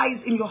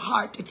eyes in your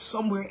heart, it's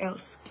somewhere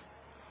else.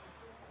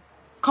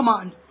 Come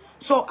on.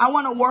 So I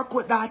want to work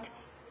with that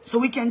so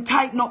we can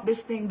tighten up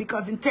this thing,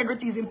 because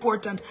integrity is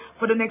important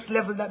for the next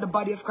level that the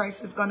body of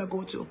Christ is going to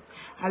go to.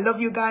 I love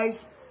you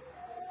guys.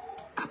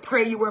 I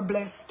pray you were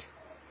blessed.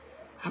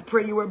 I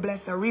pray you were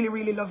blessed. I really,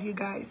 really love you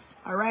guys.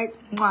 All right?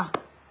 Mwah.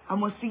 I'm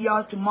going to see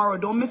y'all tomorrow.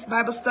 Don't miss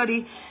Bible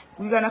study.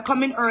 We're going to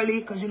come in early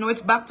because, you know,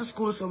 it's back to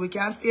school, so we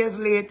can't stay as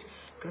late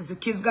because the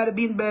kids got to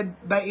be in bed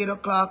by 8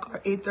 o'clock or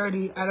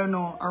 8:30. I don't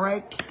know. All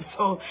right?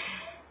 So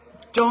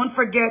don't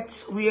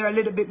forget, we are a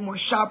little bit more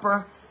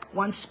sharper.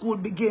 Once school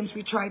begins,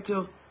 we try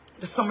to,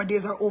 the summer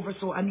days are over,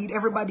 so I need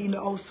everybody in the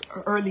house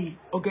early.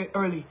 Okay,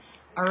 early.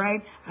 All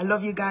right? I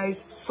love you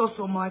guys so,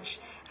 so much.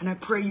 And I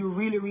pray you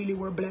really, really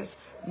were blessed.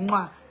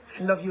 Mwah.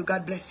 I love you.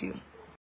 God bless you.